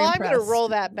was very impressed. I'm going to roll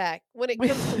that back when it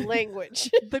comes to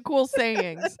language. The cool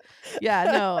sayings. Yeah,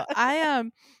 no.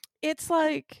 It's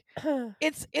like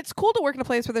it's cool to work in a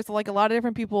place where there's like a lot of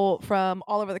different people from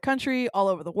all over the country, all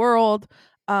over the world.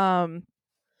 And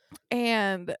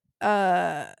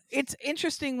it's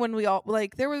interesting when we all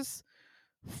like there was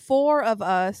 4 of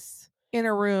us in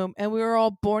a room and we were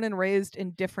all born and raised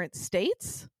in different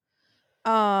states.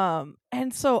 And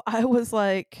so I was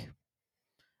like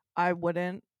I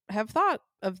wouldn't have thought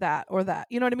of that or that.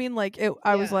 You know what I mean? Like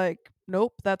I was like,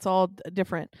 nope, that's all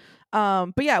different.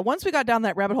 But yeah, once we got down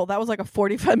that rabbit hole, that was like a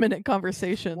 45-minute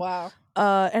conversation. Wow.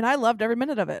 And I loved every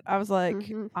minute of it. I was like,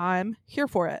 I'm here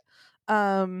for it.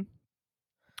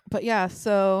 But yeah,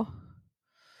 so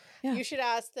yeah. You should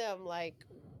ask them like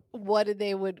what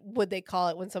would they call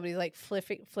it when somebody's like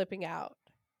flipping out?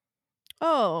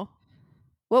 Oh.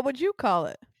 What would you call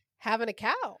it? Having a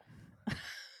cow.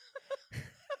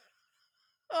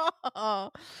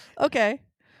 Oh, okay.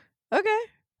 But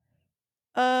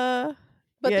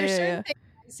there's certain things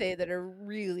I say that are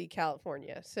really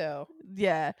California. So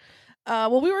yeah.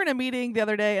 Well, we were in a meeting the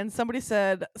other day, and somebody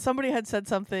had said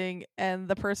something, and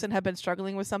the person had been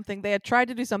struggling with something. They had tried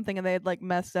to do something, and they had like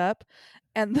messed up,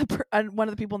 and one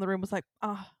of the people in the room was like,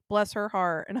 "Oh, bless her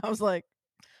heart," and I was like,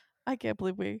 "I can't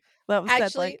believe that was actually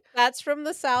said, like, that's from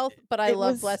the South, but I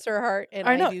love bless her heart, and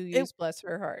I do use bless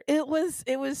her heart. It was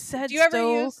said. Do you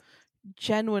ever use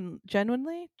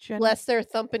genuinely bless their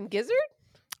thumping gizzard?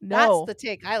 No, that's the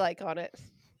take I like on it.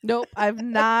 Nope, I've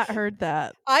not heard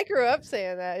that. I grew up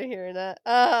saying that and hearing that.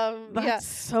 That's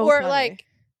so or funny. like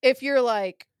if you're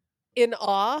like in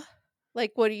awe,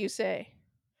 like what do you say?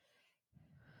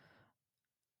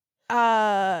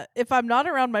 If I'm not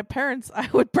around my parents, I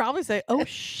would probably say, "Oh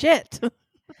shit."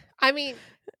 I mean,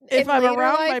 if I'm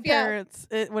around my parents,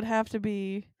 it would have to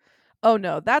be. Oh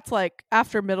no, that's like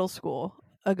after middle school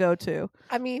a go-to.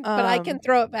 I mean, but I can Um,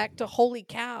 throw it back to holy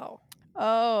cow.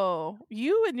 oh,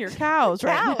 you and your cows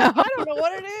right Cows. now. I don't know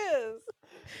what it is.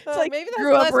 It's like Maybe you that's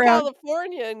grew up less around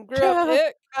California and grew up cow.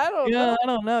 hick. I don't Yeah, know. I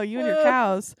don't know. You and your Uh,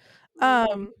 cows.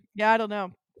 mhm. Yeah, I don't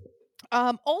know.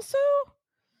 Also,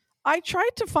 I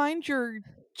tried to find your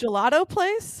gelato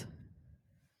place.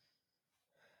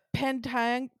 I didn't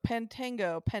say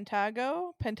Pentago.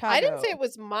 it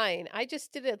was mine. I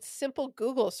just did a simple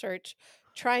Google search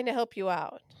trying to help you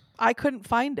out. I couldn't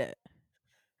find it.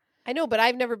 I know, but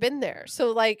I've never been there.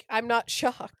 So, like, I'm not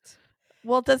shocked.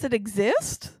 Well, does it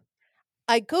exist?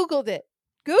 I Googled it.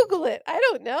 Google it. I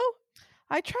don't know.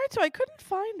 I tried to. I couldn't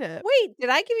find it. Wait, did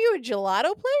I give you a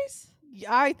gelato place?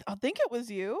 Yeah, I think it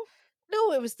was you.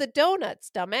 No, it was the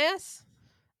donuts, dumbass.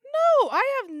 No,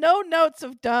 I have no notes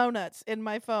of donuts in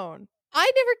my phone.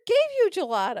 I never gave you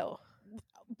gelato.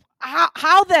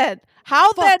 How then?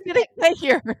 How then Fuck. did it get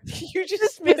here? You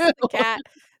just missed the cat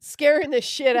scaring the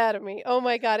shit out of me. Oh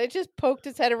my god, it just poked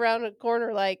its head around a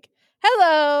corner like,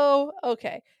 hello.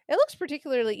 Okay. It looks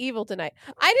particularly evil tonight.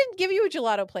 I didn't give you a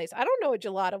gelato place. I don't know a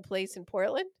gelato place in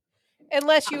Portland.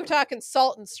 Unless you were talking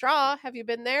Salt and Straw. Have you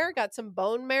been there? Got some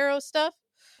bone marrow stuff?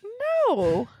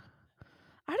 No.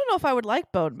 I don't know if I would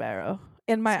like bone marrow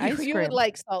in my ice You cream. would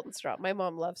like Salt and Straw. My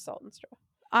mom loves Salt and Straw.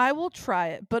 I will try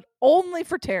it, but only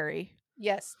for Terry.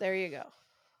 Yes, there you go.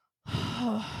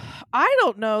 I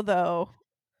don't know though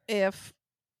if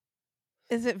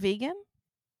is it vegan?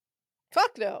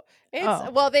 Fuck no.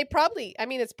 It's well, they probably. I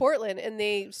mean, it's Portland, and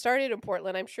they started in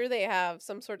Portland. I'm sure they have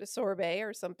some sort of sorbet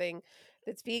or something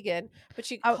that's vegan. But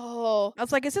I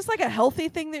was like, is this like a healthy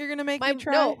thing that you're gonna make me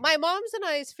try? No, my mom's and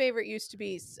I's favorite used to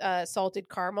be salted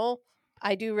caramel.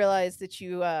 I do realize that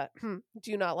you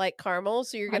do not like caramel,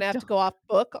 so you're gonna have to go off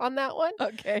book on that one.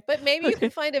 Okay, but maybe you can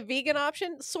find a vegan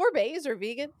option. Sorbets are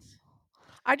vegan.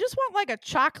 I just want like a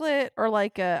chocolate or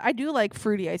like I do like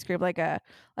fruity ice cream, like a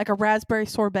raspberry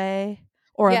sorbet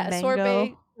or a mango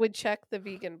sorbet would check the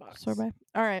vegan box. Sorbet.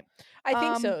 All right. I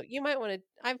think so. You might want to.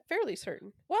 I'm fairly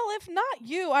certain. Well, if not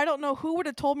you, I don't know who would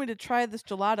have told me to try this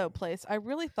gelato place. I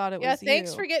really thought it was you. Yeah,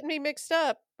 thanks for getting me mixed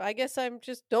up. I guess I'm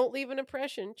just don't leave an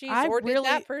impression. Jeez, did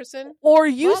that person. Or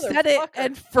you said it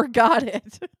and forgot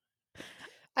it.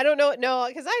 I don't know. No,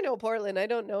 because I know Portland. I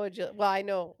don't know I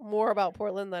know more about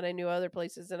Portland than I knew other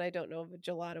places, and I don't know of a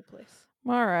gelato place.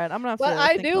 All right, I'm not. But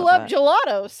I do love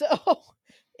gelato, so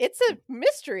it's a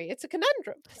mystery. It's a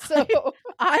conundrum. So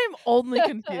I'm only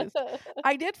confused.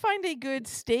 I did find a good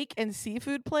steak and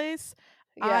seafood place.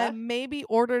 Yeah. I maybe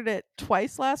ordered it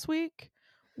twice last week.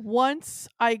 Once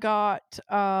I got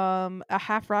a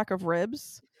half rack of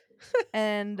ribs,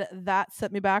 and that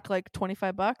set me back like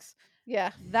 $25.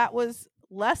 Yeah, that was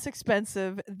less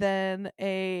expensive than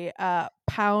a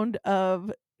pound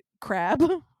of crab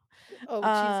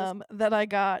that I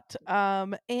got.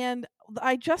 And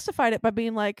I justified it by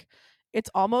being like, it's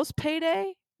almost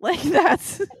payday. Like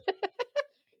that's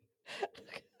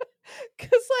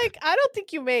because like I don't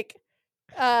think you make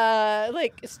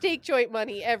like steak joint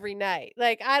money every night.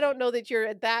 Like I don't know that you're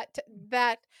at that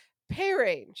pay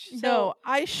range. So no,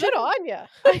 I should on you.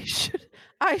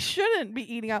 I shouldn't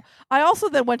be eating out. I also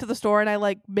then went to the store and I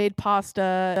like made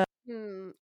pasta.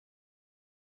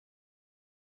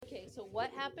 Okay, so what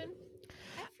happened?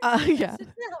 Yeah.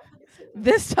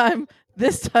 This time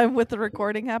with the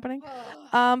recording happening.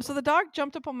 So the dog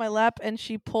jumped up on my lap and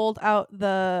she pulled out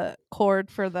the cord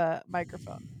for the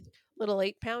microphone. Little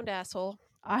 8-pound asshole.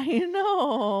 I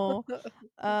know.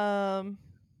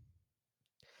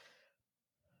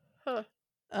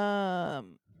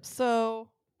 So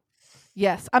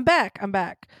yes, I'm back.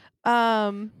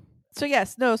 So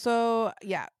yes, no, so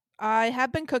yeah. I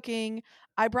have been cooking.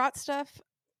 I bought stuff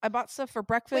for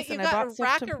breakfast. Wait, you and got I bought a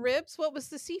rack of ribs? What was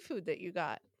the seafood that you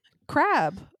got?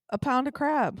 Crab. A pound of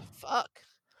crab. Fuck.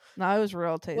 No, it was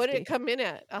real tasty. What did it come in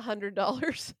at?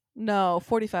 $100? No,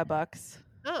 $45.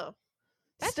 Oh.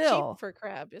 That's still cheap for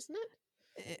crab, isn't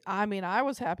it? I mean, I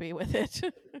was happy with it.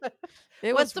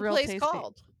 What's the real place tasty.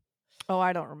 called? Oh,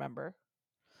 I don't remember.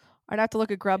 I'd have to look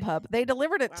at Grubhub. They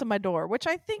delivered it to my door, which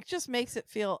I think just makes it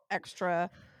feel extra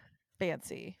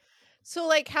fancy. So,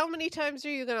 like, how many times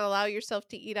are you going to allow yourself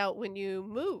to eat out when you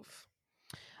move?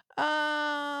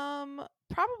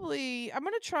 Probably. I'm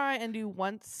going to try and do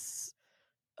once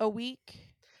a week.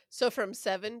 So from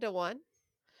 7 to 1?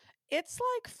 It's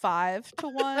like 5 to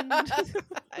 1.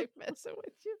 I'm messing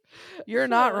with you. You're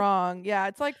not wrong. Yeah,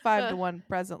 it's like 5 to 1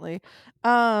 presently.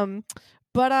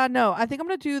 But no, I think I'm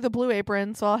gonna do the Blue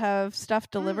Apron, so I'll have stuff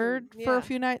delivered for a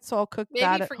few nights. So I'll cook that at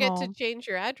home. Maybe forget to change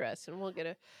your address, and we'll get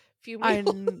a few I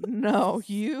meals. know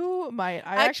you might.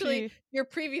 I actually your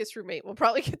previous roommate will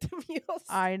probably get the meals.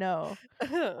 I know.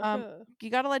 You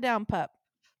gotta lie down, pup.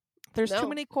 There's too No.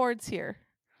 many cords here.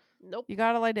 Nope. You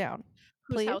gotta lie down.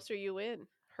 Whose Please? house are you in?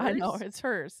 I know, Hers? it's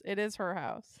hers. It is her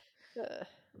house.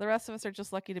 The rest of us are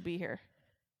just lucky to be here.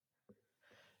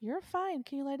 You're fine.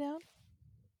 Can you lie down?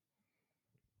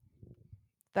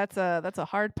 That's a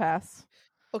hard pass.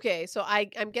 Okay, so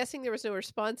I'm guessing there was no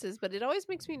responses, but it always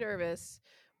makes me nervous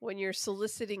when you're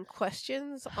soliciting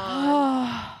questions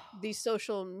on the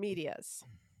social medias.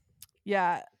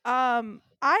 Yeah.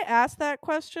 I asked that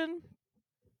question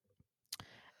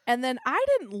and then I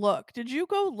didn't look. Did you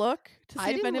go look to see I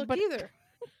if didn't anybody look either.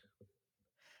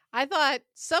 I thought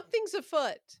something's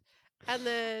afoot, and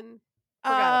then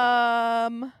forgot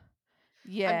about it.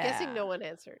 Yeah. I'm guessing no one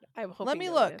answered. I'm hoping. Let me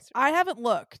no one look. answered. I haven't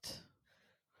looked.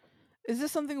 Is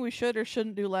this something we should or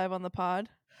shouldn't do live on the pod?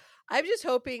 I'm just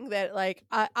hoping that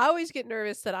I always get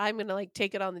nervous that I'm gonna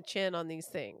take it on the chin on these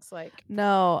things.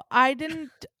 No, I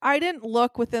didn't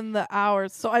look within the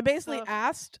hours. So I basically Oh.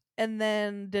 asked and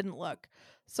then didn't look.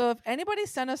 So if anybody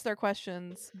sent us their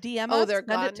questions, DM Oh, us, they're send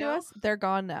gone it to now? us. They're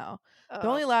gone now. They Oh,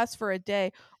 only last for a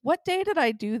day. What day did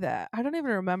I do that? I don't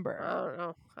even I remember. don't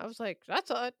know. I was like, that's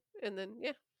odd, and then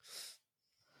yeah.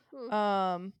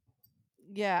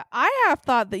 Yeah, I have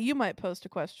thought that you might post a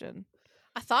question.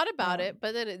 I thought about it,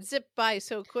 but then it zipped by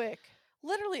so quick.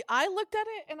 Literally, I looked at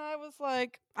it and I was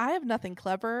like, I have nothing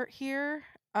clever here.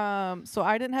 So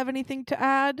I didn't have anything to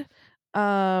add.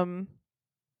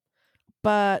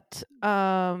 But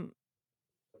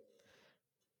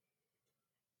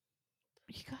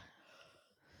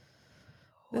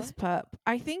this pup,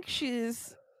 I think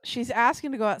she's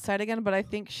asking to go outside again, but I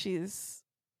think she's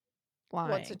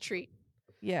lying. Wants a treat.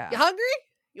 Yeah. You hungry?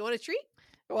 You want a treat?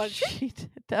 You want a treat? She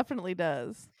definitely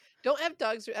does. Don't have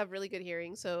dogs who have really good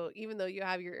hearing, so even though you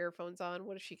have your earphones on,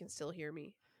 what if she can still hear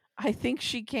me? I think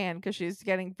she can because she's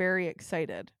getting very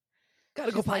excited.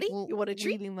 Gotta go potty? You want a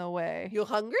treat? Leading the way. You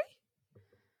hungry?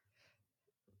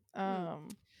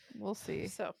 We'll see.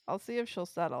 So I'll see if she'll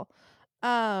settle.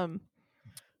 But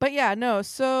yeah, no.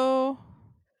 So,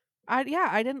 I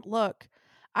didn't look.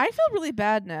 I feel really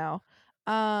bad now.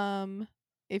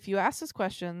 If you ask us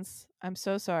questions, I'm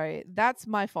so sorry. That's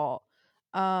my fault.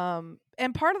 And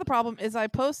part of the problem is I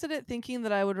posted it thinking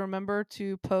that I would remember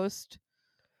to post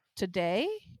today.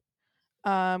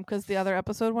 Because the other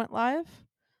episode went live.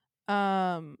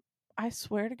 I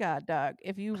swear to God, Doug,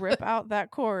 if you rip out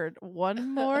that cord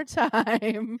one more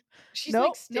time, she's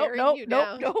staring you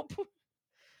down. Nope.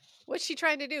 What's she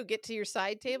trying to do? Get to your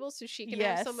side table so she can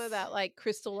have some of that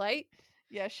crystal light?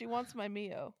 Yeah, she wants my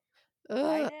Mio.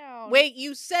 Lie down. Wait,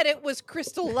 you said it was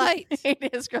crystal light.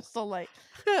 It is crystal light.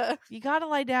 You gotta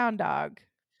lie down, dog.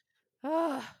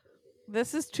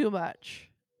 This is too much.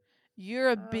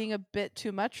 You're being a bit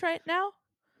too much right now.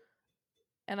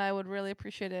 And I would really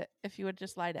appreciate it if you would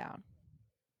just lie down.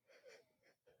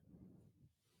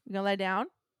 You gonna lie down?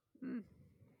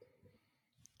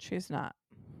 She's not.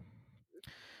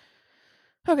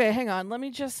 Okay, hang on. Let me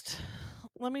just.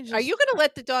 Are you gonna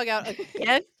let the dog out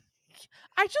again?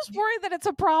 I just worry that it's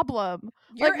a problem.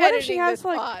 You're what if she has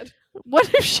pod.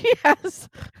 What if she has?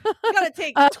 You gotta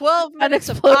take 12 minutes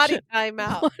of potty time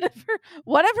out.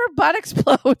 What if her butt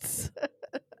explodes?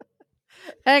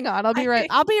 Hang on, I'll be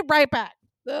right back.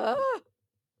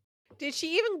 Did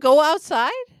she even go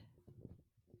outside?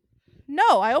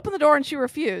 No, I opened the door and she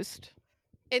refused.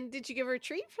 And did you give her a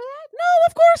treat for that? No,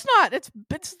 of course not.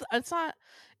 It's not.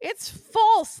 It's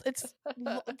false. It's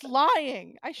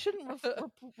lying. I shouldn't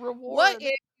reward. What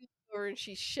if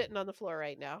she's shitting on the floor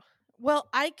right now? Well,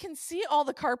 I can see all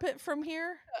the carpet from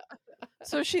here,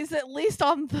 so she's at least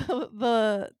on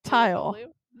the tile.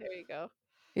 There you go.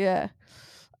 Yeah.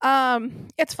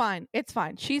 It's fine. It's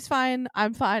fine. She's fine.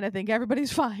 I'm fine. I think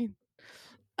everybody's fine.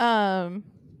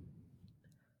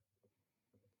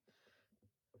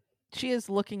 She is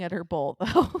looking at her bowl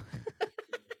though.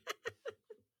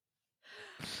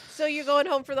 So you're going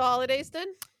home for the holidays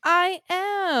then? I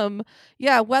am.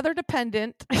 Yeah, weather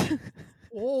dependent.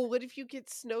 Oh, what if you get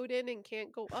snowed in and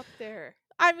can't go up there?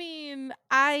 I mean,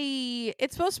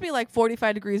 it's supposed to be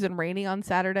 45 degrees and rainy on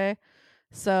Saturday.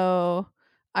 So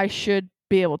I should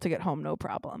be able to get home no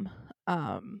problem.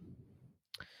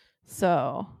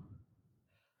 So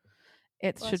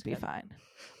it should be fine.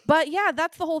 But yeah,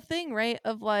 that's the whole thing, right?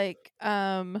 Of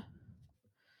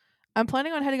I'm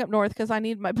planning on heading up north because I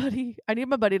need my buddy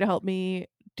to help me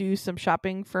do some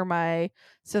shopping for my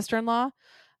sister-in-law.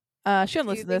 She doesn't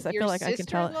listen to this. I feel like I can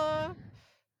tell it.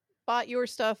 bought your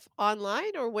stuff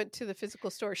online or went to the physical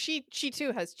store? She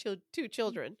too has two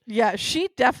children. Yeah, she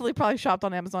definitely probably shopped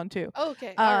on Amazon too.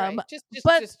 Okay, all right. Just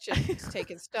But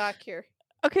taking stock here.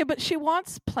 okay, but she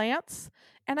wants plants,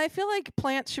 and I feel like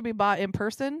plants should be bought in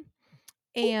person.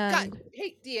 Oh God! And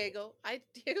Hey, Diego.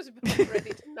 Diego's about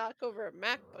ready to knock over a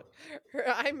MacBook, her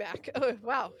iMac. Oh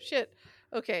wow, shit.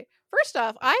 Okay. First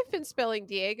off, I've been spelling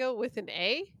Diego with an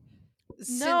A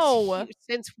no,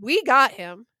 since we got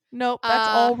him. nope, that's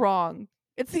all wrong.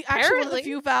 It's the actually one of the Apparently,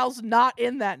 few vowels not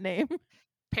in that name.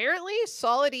 apparently,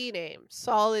 solid E name,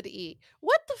 solid E.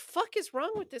 What the fuck is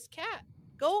wrong with this cat?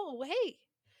 Go away.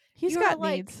 He's You're got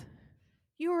like, needs.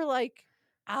 you were like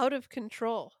out of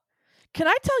control. Can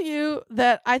I tell you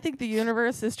that I think the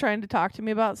universe is trying to talk to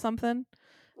me about something?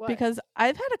 What? Because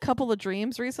I've had a couple of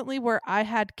dreams recently where I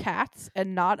had cats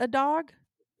and not a dog.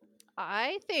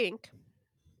 I think,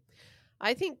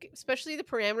 especially the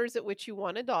parameters at which you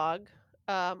want a dog.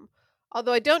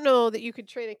 Although I don't know that you could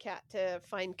train a cat to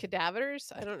find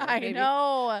cadavers. I don't know. I Maybe.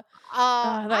 know.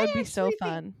 That I would be so actually think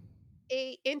fun.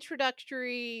 a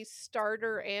introductory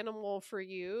starter animal for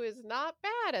you is not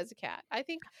bad as a cat. I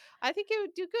think it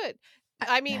would do good.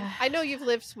 I mean, I know you've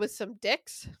lived with some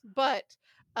dicks, but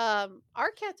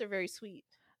our cats are very sweet.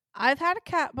 I've had a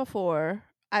cat before.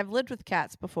 I've lived with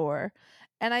cats before.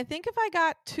 And I think if I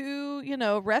got two,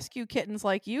 rescue kittens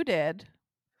like you did,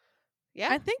 Yeah.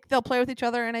 I think they'll play with each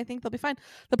other and I think they'll be fine.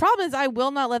 The problem is I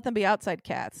will not let them be outside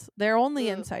cats. They're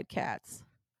only Ugh. inside cats.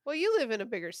 Well, you live in a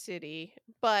bigger city,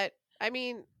 but I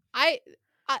mean, I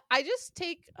just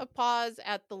take a pause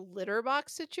at the litter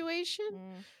box situation.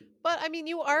 But I mean,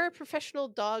 you are a professional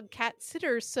dog cat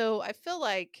sitter, so I feel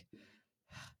like,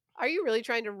 are you really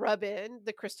trying to rub in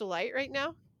the crystal light right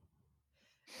now?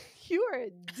 You are a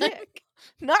dick.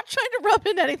 Not trying to rub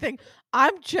in anything.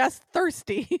 I'm just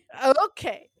thirsty.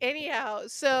 Okay. Anyhow,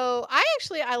 so I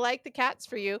like the cats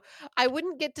for you. I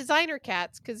wouldn't get designer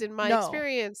cats because in my No.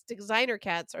 experience, designer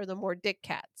cats are the more dick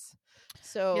cats.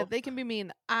 So yeah, they can be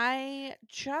mean. I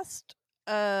just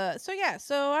so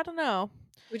I don't know.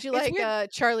 would you It's like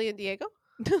weird. Charlie and Diego?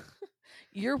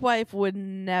 Your wife would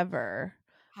never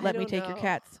let me take your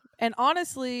cats. And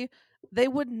honestly, they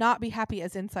would not be happy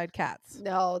as inside cats.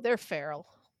 No, they're feral.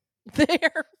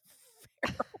 They're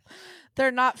feral.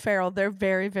 They're not feral. They're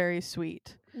very, very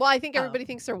sweet. Well, I think everybody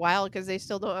thinks they're wild because they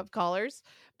still don't have collars,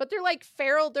 but they're like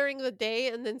feral during the day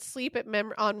and then sleep at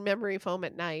on memory foam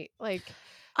at night. Like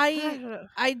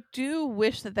I do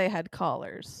wish that they had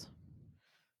collars.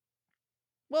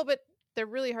 Well, but they're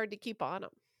really hard to keep on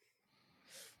them.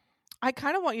 I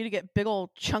kind of want you to get big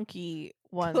old chunky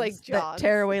ones like that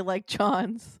tear away like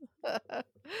John's.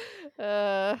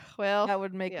 Well, that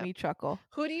would make me chuckle.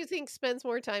 Who do you think spends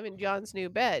more time in John's new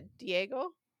bed?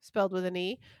 Diego, spelled with an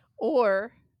E,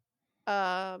 or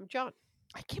John?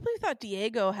 I can't believe you thought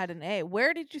Diego had an A.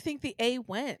 Where did you think the A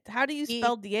went? How do you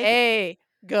spell Diego? A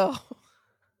go.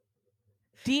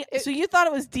 So you thought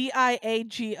it was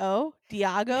Diago?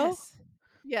 Diago? Yes.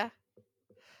 Yeah.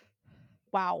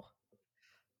 Wow.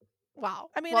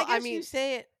 I mean, I guess you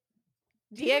say it.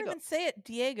 Diego. You don't even say it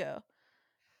Diego.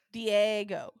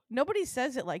 Diego. Nobody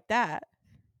says it like that.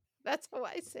 That's how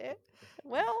I say it.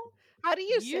 Well, how do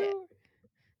you say it?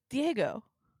 Diego.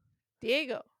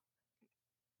 Diego.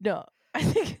 No, I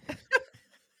think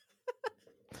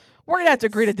we're gonna have to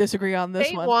agree to disagree on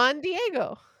this one. Juan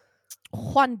Diego.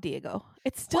 Juan Diego.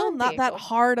 It's still Juan not Diego. that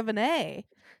hard of an A. Diego.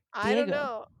 I don't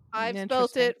know. I've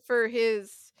spelt it for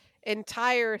his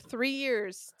entire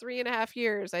 3.5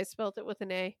 years. I spelt it with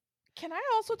an A. Can I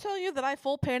also tell you that I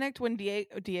full panicked when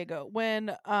Duolingo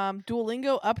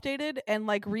updated and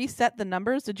like reset the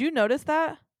numbers? Did you notice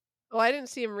that? Oh, I didn't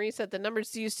see him reset the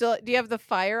numbers. Do you have the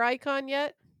fire icon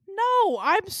yet? No,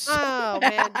 I'm so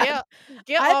man.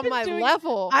 Get on my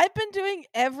level. I've been doing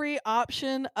every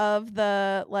option of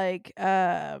the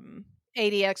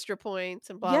 80 extra points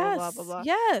and blah blah blah blah.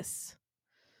 Yes.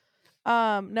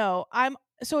 No,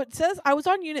 so it says I was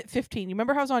on unit 15. You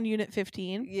remember how I was on unit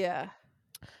 15? Yeah.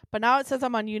 But now it says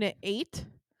I'm on unit 8.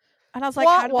 And I was like,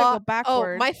 how did I go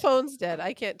backwards? Oh, my phone's dead.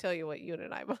 I can't tell you what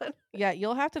unit I'm on. Yeah,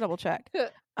 you'll have to double check.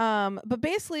 But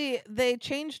basically they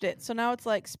changed it. So now it's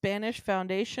like Spanish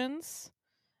foundations.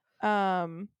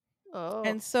 And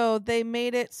so they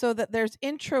made it so that there's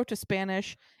intro to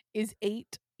Spanish is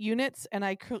 8 units, and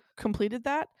I completed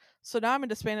that. So now I'm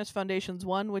into Spanish Foundations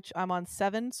 1, which I'm on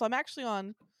 7. So I'm actually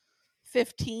on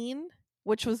 15,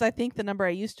 which was, I think, the number I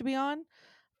used to be on.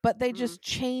 But they just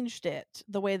changed it,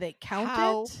 the way they count it.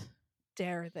 How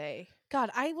dare they?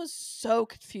 God, I was so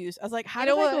confused. I was like, how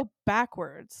do I go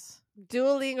backwards?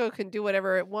 Duolingo can do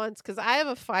whatever it wants, because I have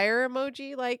a fire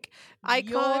emoji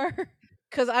icon.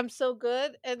 because I'm so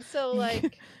good, and so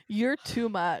like You're too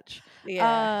much.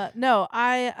 yeah. No,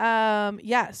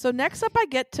 yeah. So next up, I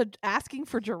get to asking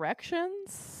for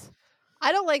directions.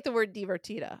 I don't like the word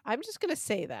divertida. I'm just gonna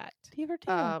say that.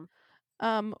 Divertida.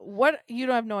 What? You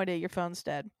don't have no idea. Your phone's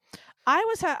dead.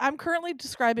 I'm currently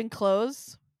describing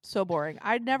clothes. So boring.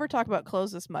 I'd never talk about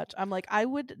clothes this much. I'm like, I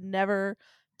would never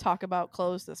talk about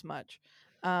clothes this much.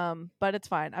 But it's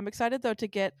fine. I'm excited though to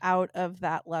get out of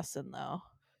that lesson though.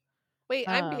 Wait,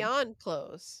 I'm Um, beyond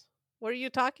clothes. What are you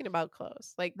talking about?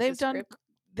 Clothes like they've done descript.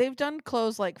 they've done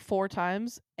clothes like 4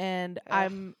 times, and Ugh.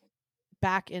 I'm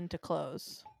back into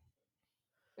clothes.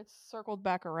 It's circled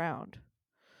back around,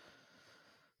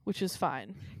 which is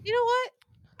fine. You know what?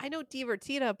 I know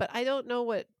divertida, but I don't know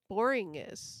what boring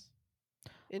is.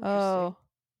 Interesting. Oh,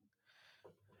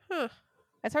 Huh.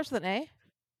 it starts with an A.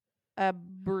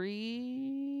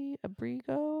 Abrigo.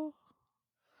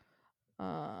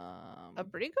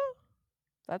 Abrigo?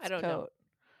 I That's don't know. coat.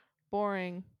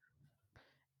 Boring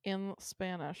in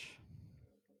Spanish.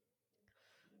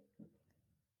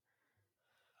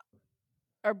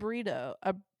 Abrido.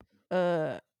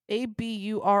 Aburrida.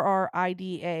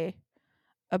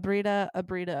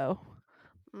 Abrido.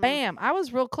 Mm. Bam! I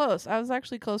was real close. I was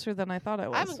actually closer than I thought I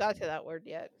I haven't was. got to that word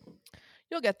yet.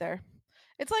 You'll get there.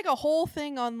 It's like a whole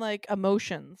thing on like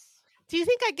emotions. Do you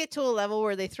think I get to a level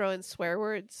where they throw in swear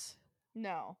words?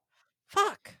 No.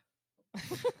 Fuck.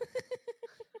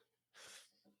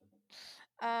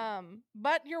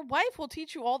 But your wife will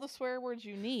teach you all the swear words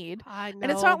you need. I know,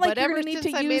 And it's not like but you're ever gonna need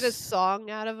since to I made a use. song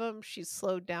out of them, she's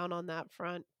slowed down on that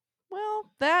front.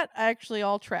 Well, that actually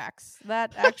all tracks.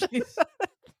 That actually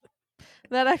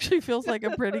that actually feels like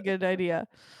a pretty good idea.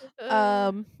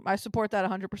 I support that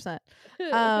 100%.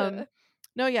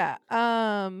 No, yeah.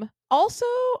 Also,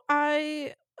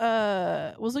 I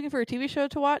was looking for a TV show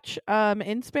to watch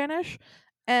in Spanish,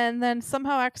 and then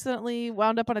somehow accidentally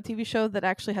wound up on a TV show that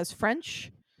actually has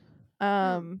French.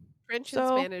 French and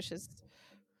So Spanish is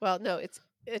well, no, it's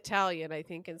Italian. I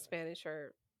think and Spanish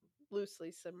are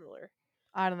loosely similar.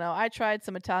 I don't know. I tried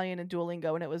some Italian and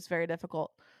Duolingo, and it was very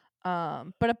difficult.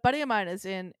 But a buddy of mine is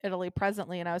in Italy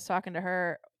presently, and I was talking to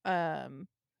her. And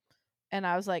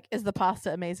I was like, "Is the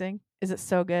pasta amazing? Is it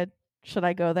so good? Should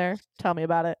I go there? Tell me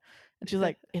about it." And she's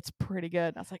like, "It's pretty good."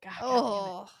 And I was like, "Ah, God damn it!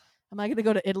 Oh, Am I gonna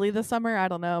go to Italy this summer? I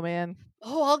don't know, man."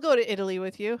 I'll go to Italy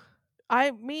with you.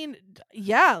 I mean,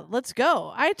 yeah, let's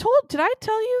go. Did I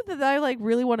tell you that I like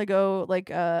really want to go like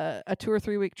a 2 or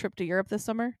 3 week trip to Europe this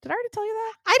summer? Did I already tell you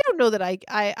that? I don't know that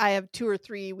I have 2 or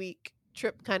 3 week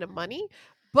trip kind of money,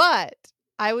 but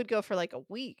I would go for like a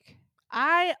week.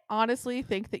 I honestly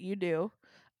think that you do.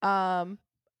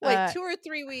 Wait, 2 or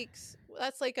 3 weeks?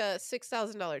 That's like a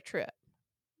 $6,000 trip.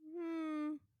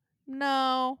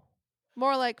 No,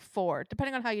 more like 4,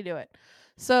 depending on how you do it.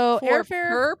 So For airfare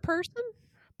per person?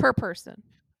 per person.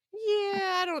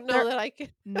 Yeah, I don't know There- that I can.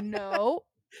 No.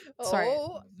 Sorry.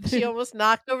 Oh, she almost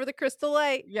knocked over the crystal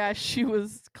light. Yeah, she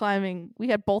was climbing. We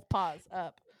had both paws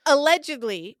up.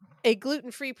 Allegedly, a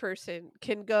gluten-free person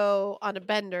can go on a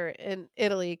bender in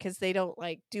Italy because they don't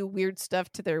like do weird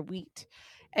stuff to their wheat.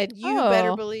 And you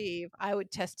better Oh. believe I would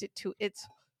test it to its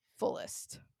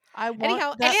fullest. I want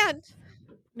Anyhow, that. and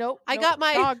Nope. I got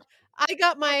my dog.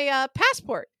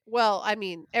 passport. Well, I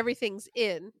mean, everything's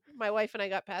in. My wife and I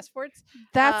got passports.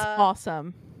 That's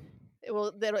awesome. It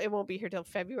won't be here till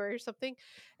February or something.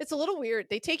 It's a little weird.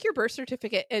 They take your birth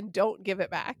certificate and don't give it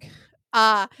back.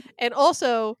 And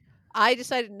also I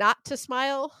decided not to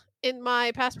smile in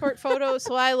my passport photo,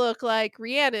 so I look like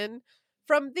Rheannon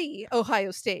from the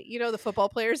Ohio State. You know, the football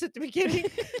players at the beginning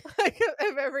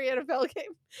of every NFL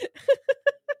game.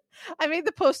 I made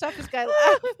the post office guy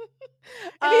laugh.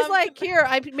 And he's like, "Here,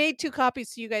 I made 2 copies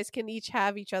so you guys can each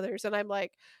have each other's." And I'm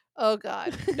like, "Oh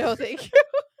God, no, thank you."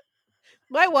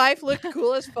 My wife looked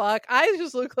cool as fuck. I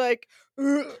just look like,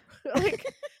 like,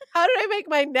 how did I make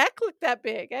my neck look that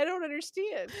big? I don't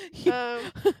understand.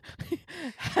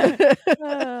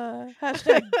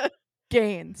 Hashtag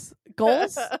gains.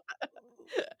 Goals?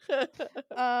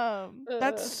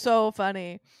 That's so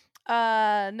funny.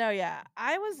 No, yeah.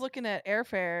 I was looking at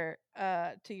airfare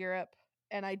to Europe,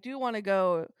 and I do want to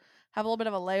go have a little bit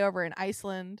of a layover in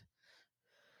Iceland.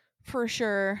 For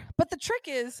sure. But the trick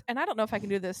is, and I don't know if I can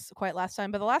do this quite last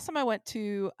time, but the last time I went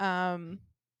to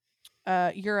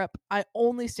Europe, I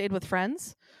only stayed with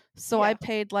friends. So I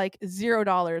paid like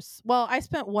 $0. Well, I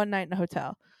spent one night in a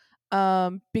hotel.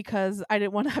 Because I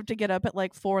didn't want to have to get up at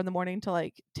like 4 a.m. to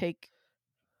like take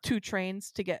 2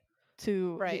 trains to get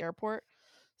to the airport.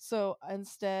 So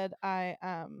instead I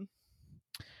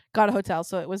got a hotel,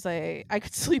 so it was I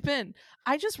could sleep in.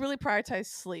 I just really prioritize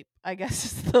sleep, I guess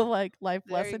is the like life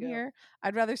There you lesson go. here.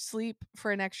 I'd rather sleep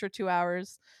for an extra 2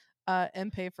 hours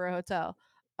and pay for a hotel.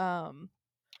 Um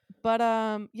but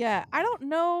yeah, I don't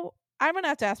know. I'm gonna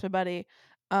have to ask my buddy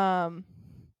um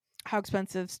how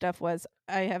expensive stuff was.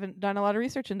 I haven't done a lot of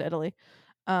research into Italy.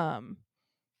 Um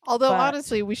Although but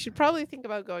honestly, we should probably think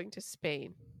about going to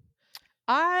Spain.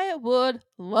 I would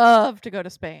love to go to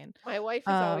Spain. My wife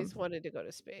has always wanted to go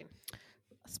to Spain.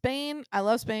 Spain, I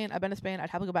love Spain. I've been to Spain.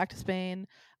 I'd happily go back to Spain.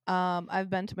 I've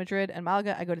been to Madrid and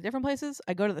Malaga. I go to different places.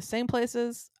 I go to the same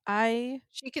places. I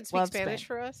She could speak love Spanish Spain.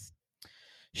 for us.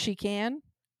 She can.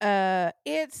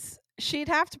 She'd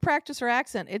have to practice her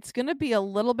accent. It's gonna be a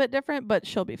little bit different, but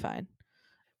she'll be fine.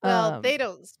 Well, they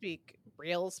don't speak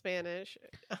real Spanish.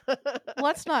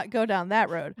 Let's not go down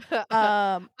that road.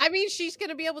 I mean, she's going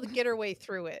to be able to get her way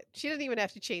through it. She doesn't even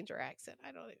have to change her accent.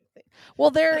 I don't even think.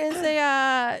 Well, there is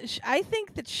a. I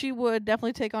think that she would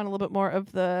definitely take on a little bit more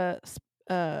of the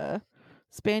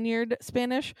Spaniard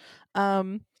Spanish,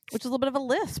 which is a little bit of a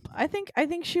lisp. I think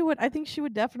she would. I think she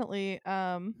would definitely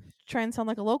try and sound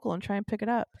like a local and try and pick it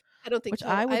up. I don't think which so.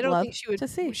 I would I don't love think she would. to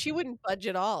see. She wouldn't budge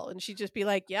at all, and she'd just be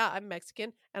like, "Yeah, I'm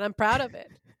Mexican, and I'm proud of it.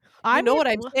 I know mean, what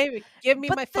I'm saying? Give me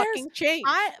but my there's- fucking change."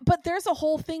 But there's a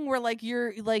whole thing where like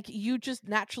you're like you just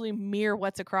naturally mirror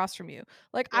what's across from you.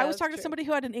 Like Yeah, I was that's talking to true. somebody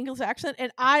who had an English accent,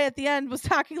 and I at the end was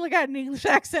talking like I had an English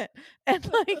accent,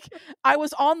 and like I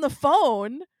was on the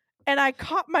phone, and I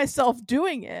caught myself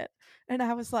doing it, and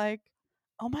I was like,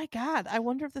 "Oh my god, I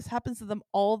wonder if this happens to them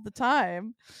all the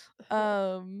time."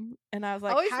 And I was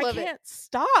like, Always I love it. can't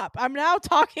stop. I'm now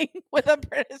talking with a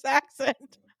British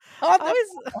accent on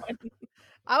the phone.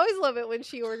 I always love it when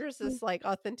she orders this like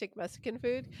authentic Mexican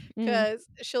food because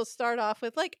she'll start off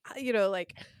with like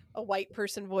like a white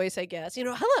person voice, I guess.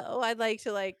 Hello, I'd like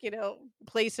to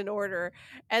place an order.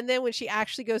 And then when she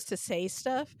actually goes to say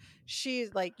stuff,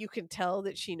 she's like, you can tell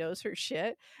that she knows her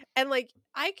shit. And like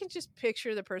I can just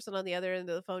picture the person on the other end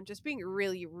of the phone just being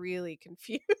really, really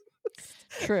confused.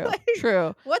 True, Like,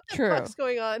 true. What the fuck's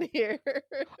going on here?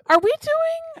 Are we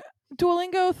doing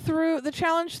Duolingo through the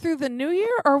challenge through the new year?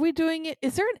 Or are we doing it?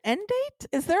 Is there an end date?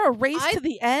 Is there a race to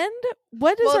the end?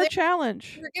 What is our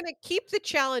challenge? We're going to keep the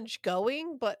challenge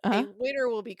going, but a winner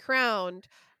will be crowned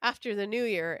after the new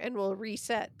year and we'll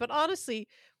reset. But honestly,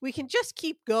 we can just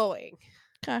keep going.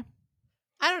 Okay.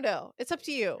 I don't know. It's up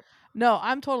to you. No,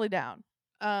 I'm totally down.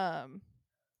 I'm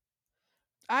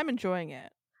enjoying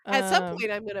it. At some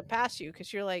point, I'm going to pass you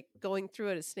because you're like going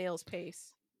through at a snail's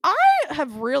pace. I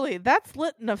have really, that's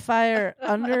lit a fire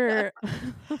under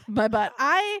my butt.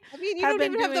 I mean, you don't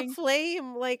even have the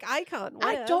flame like icon.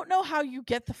 I don't know how you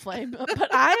get the flame, but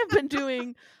I have been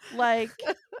doing like,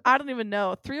 I don't even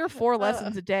know, 3 or 4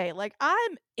 lessons a day. Like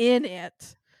I'm in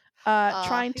it,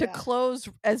 trying to close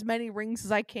as many rings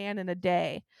as I can in a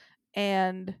day.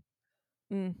 And,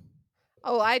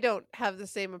 I don't have the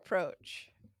same approach.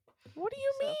 What do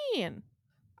you mean?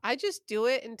 I just do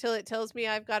it until it tells me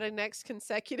I've got a next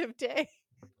consecutive day.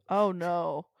 Oh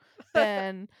no.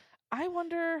 Then I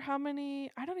wonder how many,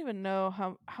 I don't even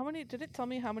know how many, did it tell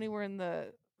me how many were in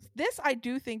this I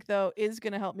do think though is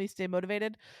going to help me stay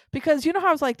motivated because you know how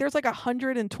I was like, there's like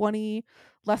 120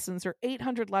 lessons or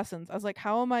 800 lessons. I was like,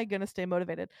 how am I going to stay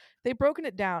motivated? They've broken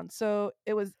it down. So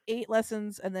it was 8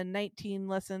 lessons and then 19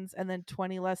 lessons and then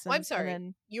 20 lessons. Well, I'm sorry. And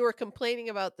then, you were complaining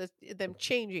about them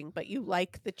changing, but you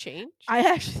like the change? I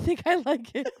actually think I like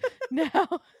it now.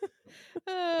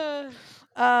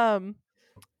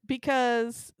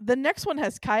 Because the next one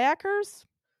has kayakers.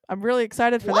 I'm really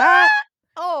excited for that.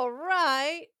 All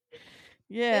right.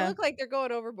 Yeah. They look like they're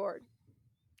going overboard.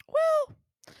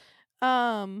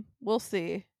 Well, we'll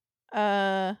see.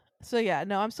 So yeah,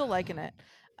 no, I'm still liking it.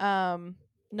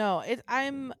 No, it'd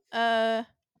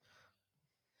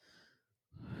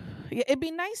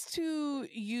be nice to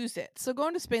use it. So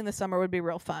going to Spain this summer would be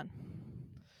real fun.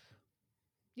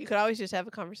 You could always just have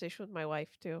a conversation with my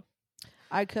wife too.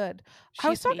 I could. I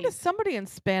was talking to somebody in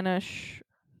Spanish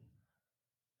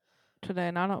today,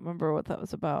 and I don't remember what that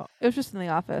was about. It was just in the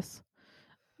office.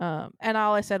 And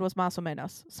all I said was más o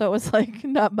menos. So it was like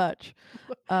not much.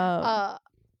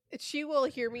 She will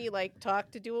hear me like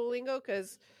talk to Duolingo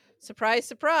because surprise,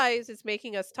 surprise, it's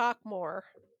making us talk more.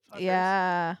 Fuckers.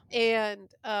 Yeah. And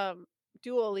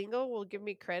Duolingo will give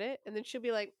me credit, and then she'll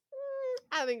be like,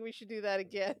 I think we should do that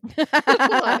again. Like,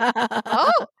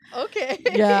 oh, okay.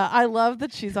 Yeah, I love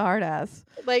that she's a hard ass.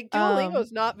 Like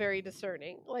Duolingo's not very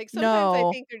discerning. Like sometimes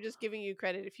I think they're just giving you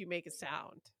credit if you make a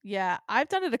sound. Yeah, I've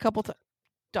done it a couple times.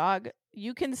 Dog,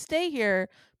 you can stay here,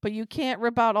 but you can't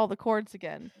rip out all the chords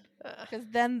again. Because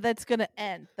then that's going to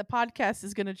end. The podcast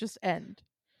is going to just end.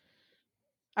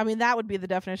 I mean, that would be the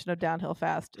definition of downhill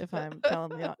fast if I'm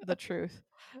telling the truth.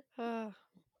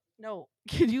 No,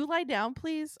 could you lie down,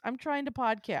 please? I'm trying to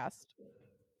podcast.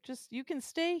 Just, you can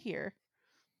stay here.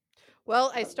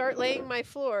 Well, I start laying my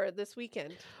floor this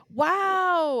weekend.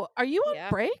 Wow. Are you on Yeah.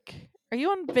 break? Are you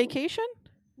on vacation?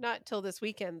 Not till this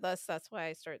weekend. Thus, that's why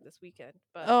I start this weekend.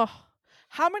 But Oh,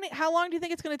 how long do you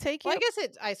think it's going to take well, you? I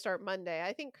guess I start Monday.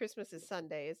 I think Christmas is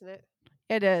Sunday, isn't it?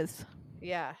 It is.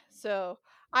 Yeah. So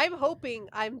I'm hoping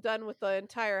I'm done with the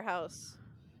entire house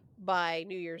by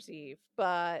New Year's Eve.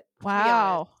 But to be honest,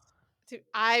 Wow.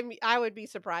 I would be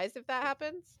surprised if that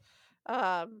happens.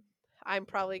 I'm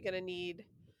probably gonna need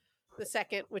the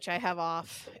second, which I have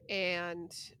off,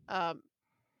 and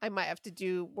I might have to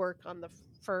do work on the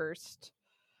first.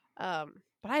 But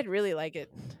I'd really like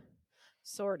it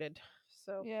sorted.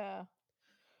 So Yeah.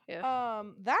 yeah.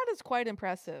 That is quite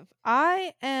impressive.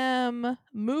 I am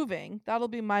moving. That'll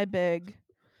be my big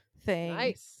thing.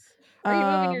 Nice. Are you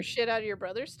moving your shit out of your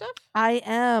brother's stuff? I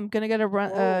am gonna get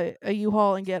Whoa. a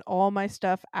U-Haul and get all my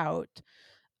stuff out.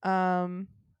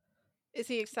 Is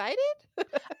he excited?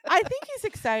 I think he's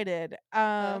excited.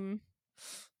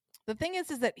 The thing is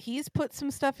that he's put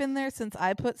some stuff in there since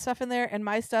I put stuff in there, and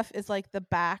my stuff is like the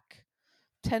back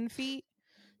 10 feet.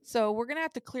 So we're gonna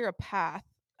have to clear a path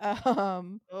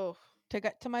Oh, to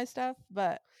get to my stuff.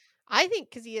 But I think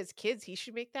because he has kids, he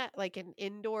should make that like an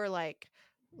indoor like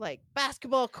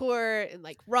basketball court and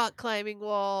like rock climbing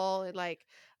wall and like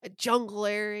a jungle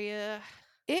area.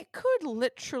 it could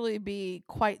literally be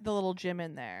quite the little gym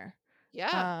in there.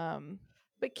 Yeah,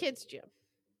 but kids gym.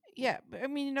 Yeah, I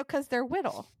mean, because they're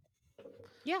whittle.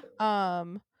 Yeah.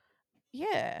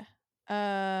 Yeah.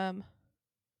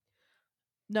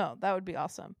 No, that would be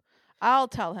awesome. I'll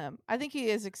tell him. I think he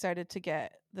is excited to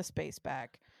get the space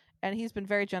back, and he's been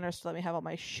very generous to let me have all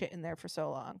my shit in there for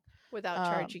so long Without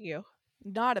charging you.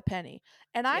 Not a penny.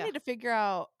 And I Yeah. need to figure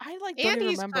out. I don't And even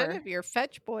he's remember. kind of your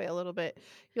fetch boy a little bit.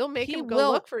 You'll make He him go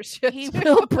will- look for shit. He too.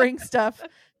 will bring stuff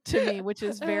to me, which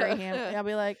is very handy. I'll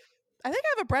be like, I think I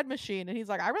have a bread machine, and he's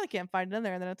like, I really can't find it in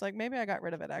there. And then it's like, maybe I got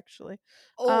rid of it actually.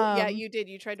 Oh yeah, you did.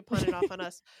 You tried to pawn it off on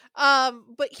us.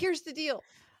 But here's the deal.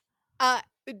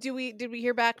 Did we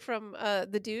hear back from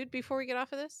the dude before we get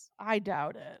off of this? I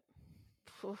doubt it.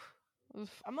 Oof.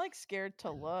 Oof, I'm like scared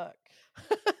to look.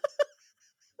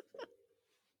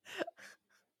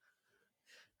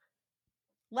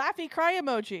 Laughy cry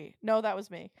emoji. No, that was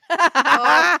me.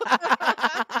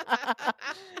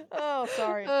 Oh,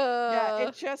 sorry. Yeah,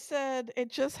 it just said, it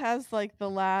just has like the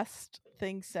last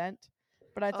thing sent,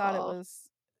 but I thought it was,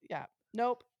 yeah.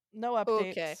 Nope. No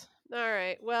updates. Okay. All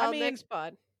right. Well, I mean, next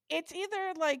pod. It's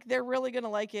either like they're really going to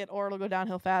like it or it'll go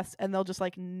downhill fast and they'll just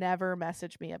like never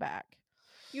message me back.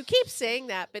 You keep saying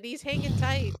that, but he's hanging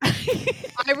tight.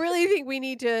 I really think we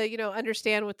need to,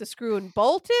 understand what the screw and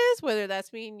bolt is, whether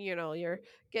that's mean, you're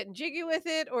getting jiggy with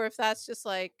it or if that's just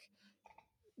like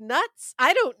nuts.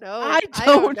 I don't know. I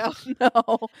don't know.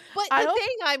 But the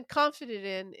thing I'm confident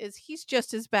in is he's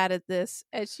just as bad at this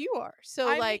as you are. So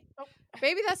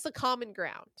maybe that's the common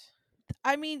ground.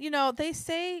 I mean, they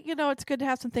say, it's good to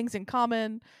have some things in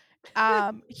common.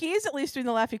 He's at least doing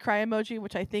the laughy cry emoji,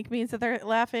 which I think means that they're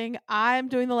laughing. I'm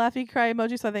doing the laughy cry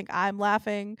emoji, so I think I'm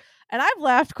laughing, and I've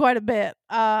laughed quite a bit.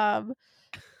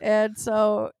 And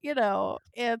so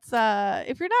it's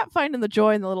if you're not finding the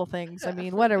joy in the little things, I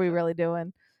mean, what are we really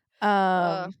doing?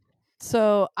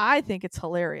 So I think it's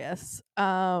hilarious.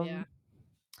 Yeah.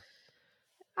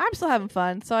 I'm still having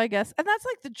fun, so I guess, and that's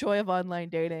like the joy of online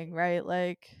dating, right?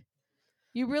 Like,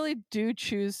 you really do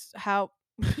choose how.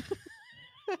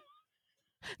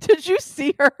 Did you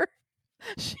see her?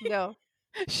 No.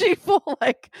 She full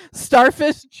like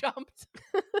starfish jumped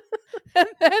and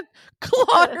then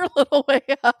clawed her little way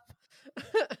up.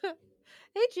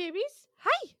 Hey, Jamies.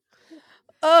 Hi.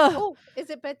 Oh,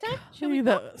 is it bedtime?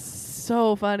 That was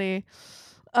so funny.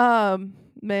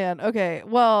 Man. Okay.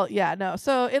 Well, yeah. No.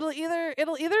 So it'll either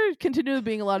continue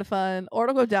being a lot of fun, or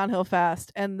it'll go downhill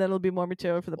fast, and then it'll be more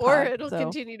material for the pod. Or it'll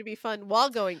continue to be fun while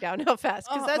going downhill fast,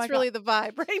 because that's really the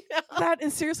vibe right now. That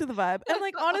is seriously the vibe, and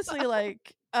like honestly,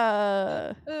 like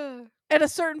at a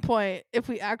certain point, if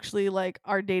we actually like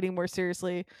are dating more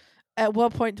seriously, at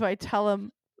what point do I tell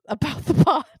him about the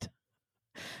pod?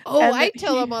 I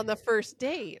tell him on the first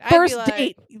date. First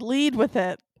date, lead with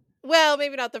it. Well,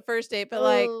 maybe not the first date, but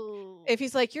like if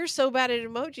he's like, you're so bad at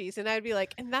emojis, and I'd be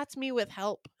like, and that's me with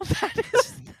help. That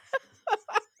is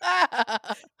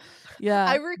yeah.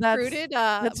 I recruited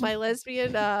my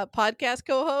lesbian podcast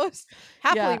co-host,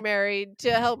 happily married,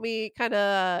 to help me kind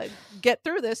of get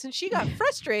through this, and she got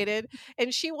frustrated,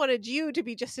 and she wanted you to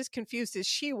be just as confused as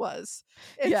she was.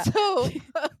 And so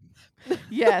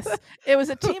Yes, it was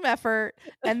a team effort,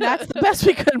 and that's the best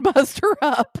we could muster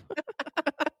up.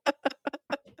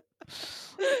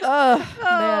 Man,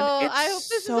 Oh, it's I hope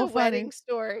this is so a funny. wedding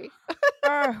story.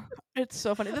 It's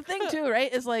so funny. The thing too,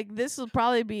 right, is like this will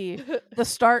probably be the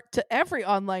start to every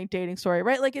online dating story,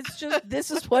 right? Like it's just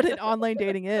this is what an online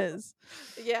dating is.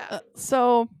 Yeah.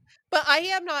 So But I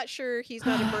am not sure he's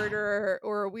not a murderer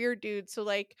or a weird dude. So,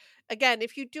 like, again,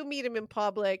 if you do meet him in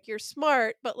public, you're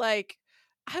smart. But, like,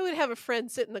 I would have a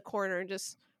friend sit in the corner and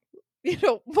just,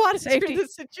 monitor Safety. the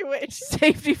situation.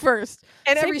 Safety first.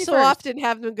 And every Safety so first. often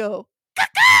have them go,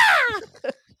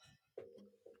 "Caca!"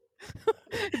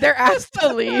 They're asked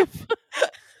to leave.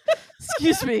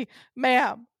 Excuse me,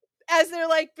 ma'am. As they're,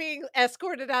 like, being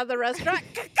escorted out of the restaurant.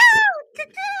 "Caca!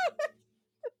 Caca!"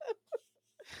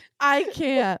 I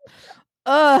can't.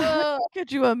 Oh.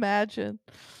 Could you imagine?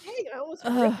 Dang, I almost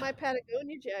ripped my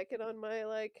Patagonia jacket on my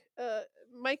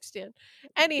mic stand.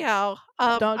 Anyhow,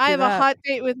 Don't I do have a that. hot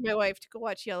date with my wife to go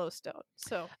watch Yellowstone.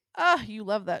 So You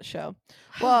love that show.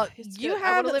 Well, it's you good. I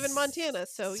have want to live in Montana,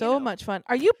 so much fun.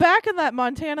 Are you back in that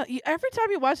Montana? Every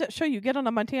time you watch that show, you get on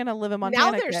a Montana live in Now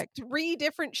Montana there's kick. 3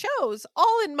 different shows,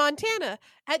 all in Montana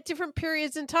at different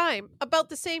periods in time, about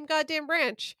the same goddamn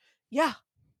ranch. Yeah.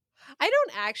 I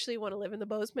don't actually want to live in the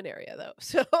Bozeman area though.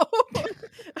 So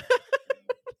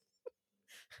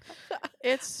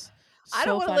It's I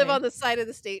don't so want to live funny. on the side of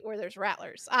the state where there's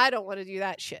rattlers. I don't want to do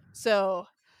that shit. So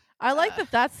I like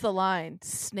that that's the line.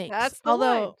 Snakes. that's the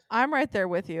Although line. I'm right there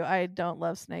with you. I don't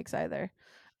love snakes either.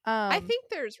 I think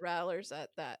there's rattlers at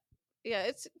that. Yeah,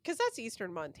 it's because that's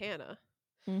eastern Montana.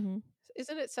 Mhm.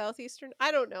 Isn't it southeastern?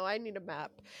 I don't know. I need a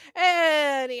map.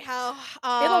 Anyhow,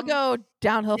 It'll go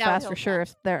downhill fast for downhill sure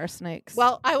if there are snakes.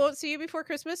 well, I won't see you before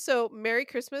Christmas, so Merry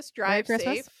Christmas. Merry Drive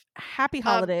Christmas. safe. Happy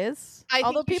holidays. I think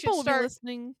Although you should people will be start-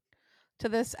 listening to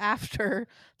this after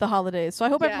the holidays. So I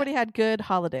hope Yeah. everybody had good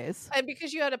holidays. And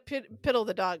because you had to piddle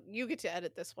the dog, you get to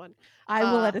edit this one. I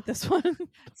will edit this one.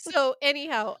 So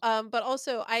anyhow, but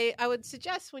also I would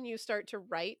suggest when you start to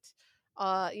write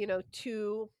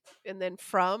to and then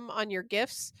from on your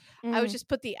gifts, I would Mm. just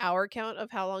put the hour count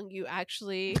of how long you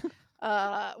actually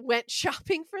went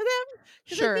shopping for them.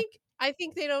 'Cause Sure. I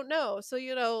think they don't know. So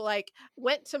like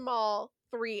went to mall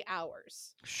 3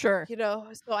 hours. Sure.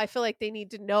 So I feel like they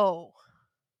need to know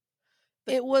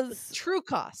It was true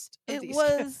cost of it these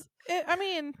was I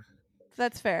mean,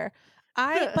 that's fair.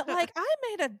 But like I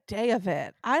made a day of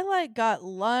it. I like got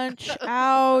lunch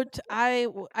out. I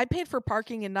paid for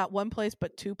parking in not one place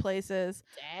but 2 places.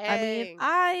 Dang. I mean,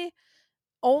 I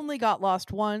only got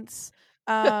lost once.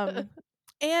 And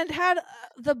had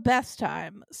the best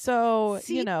time. So,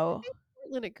 See, I think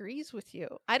Portland agrees with you.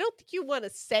 I don't think you want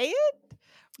to say it,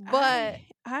 but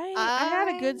I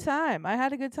had a good time. I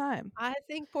had a good time. I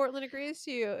think Portland agrees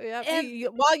to you. Yeah.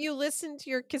 And- While you listen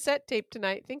to your cassette tape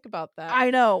tonight, think about that.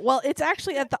 I know. Well, it's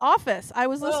actually at the office. I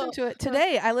was listening to it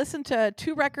today. I listened to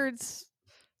 2 records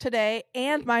today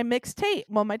and my mixtape.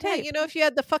 Well, my tape. Yeah, if you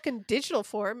had the fucking digital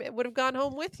form, it would have gone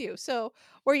home with you. So,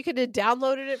 or you could have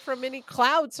downloaded it from any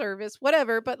cloud service,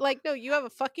 whatever. But no, you have a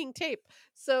fucking tape.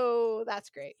 So that's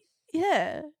great.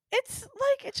 Yeah. It's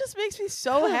like it just makes me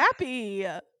so happy.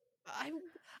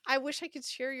 I wish I could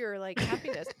share your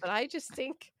happiness, but I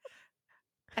think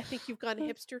you've gone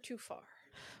hipster too far.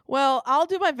 Well, I'll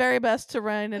do my very best to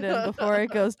rein it in before it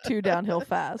goes too downhill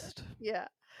fast. Yeah.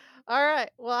 All right.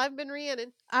 Well, I've been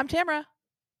Rheannon. I'm Tamara.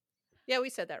 Yeah, we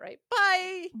said that right.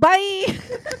 Bye.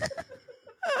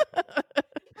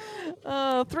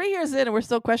 Bye. 3 years in and we're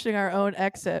still questioning our own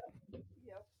exit.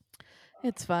 Yep.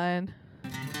 It's fine.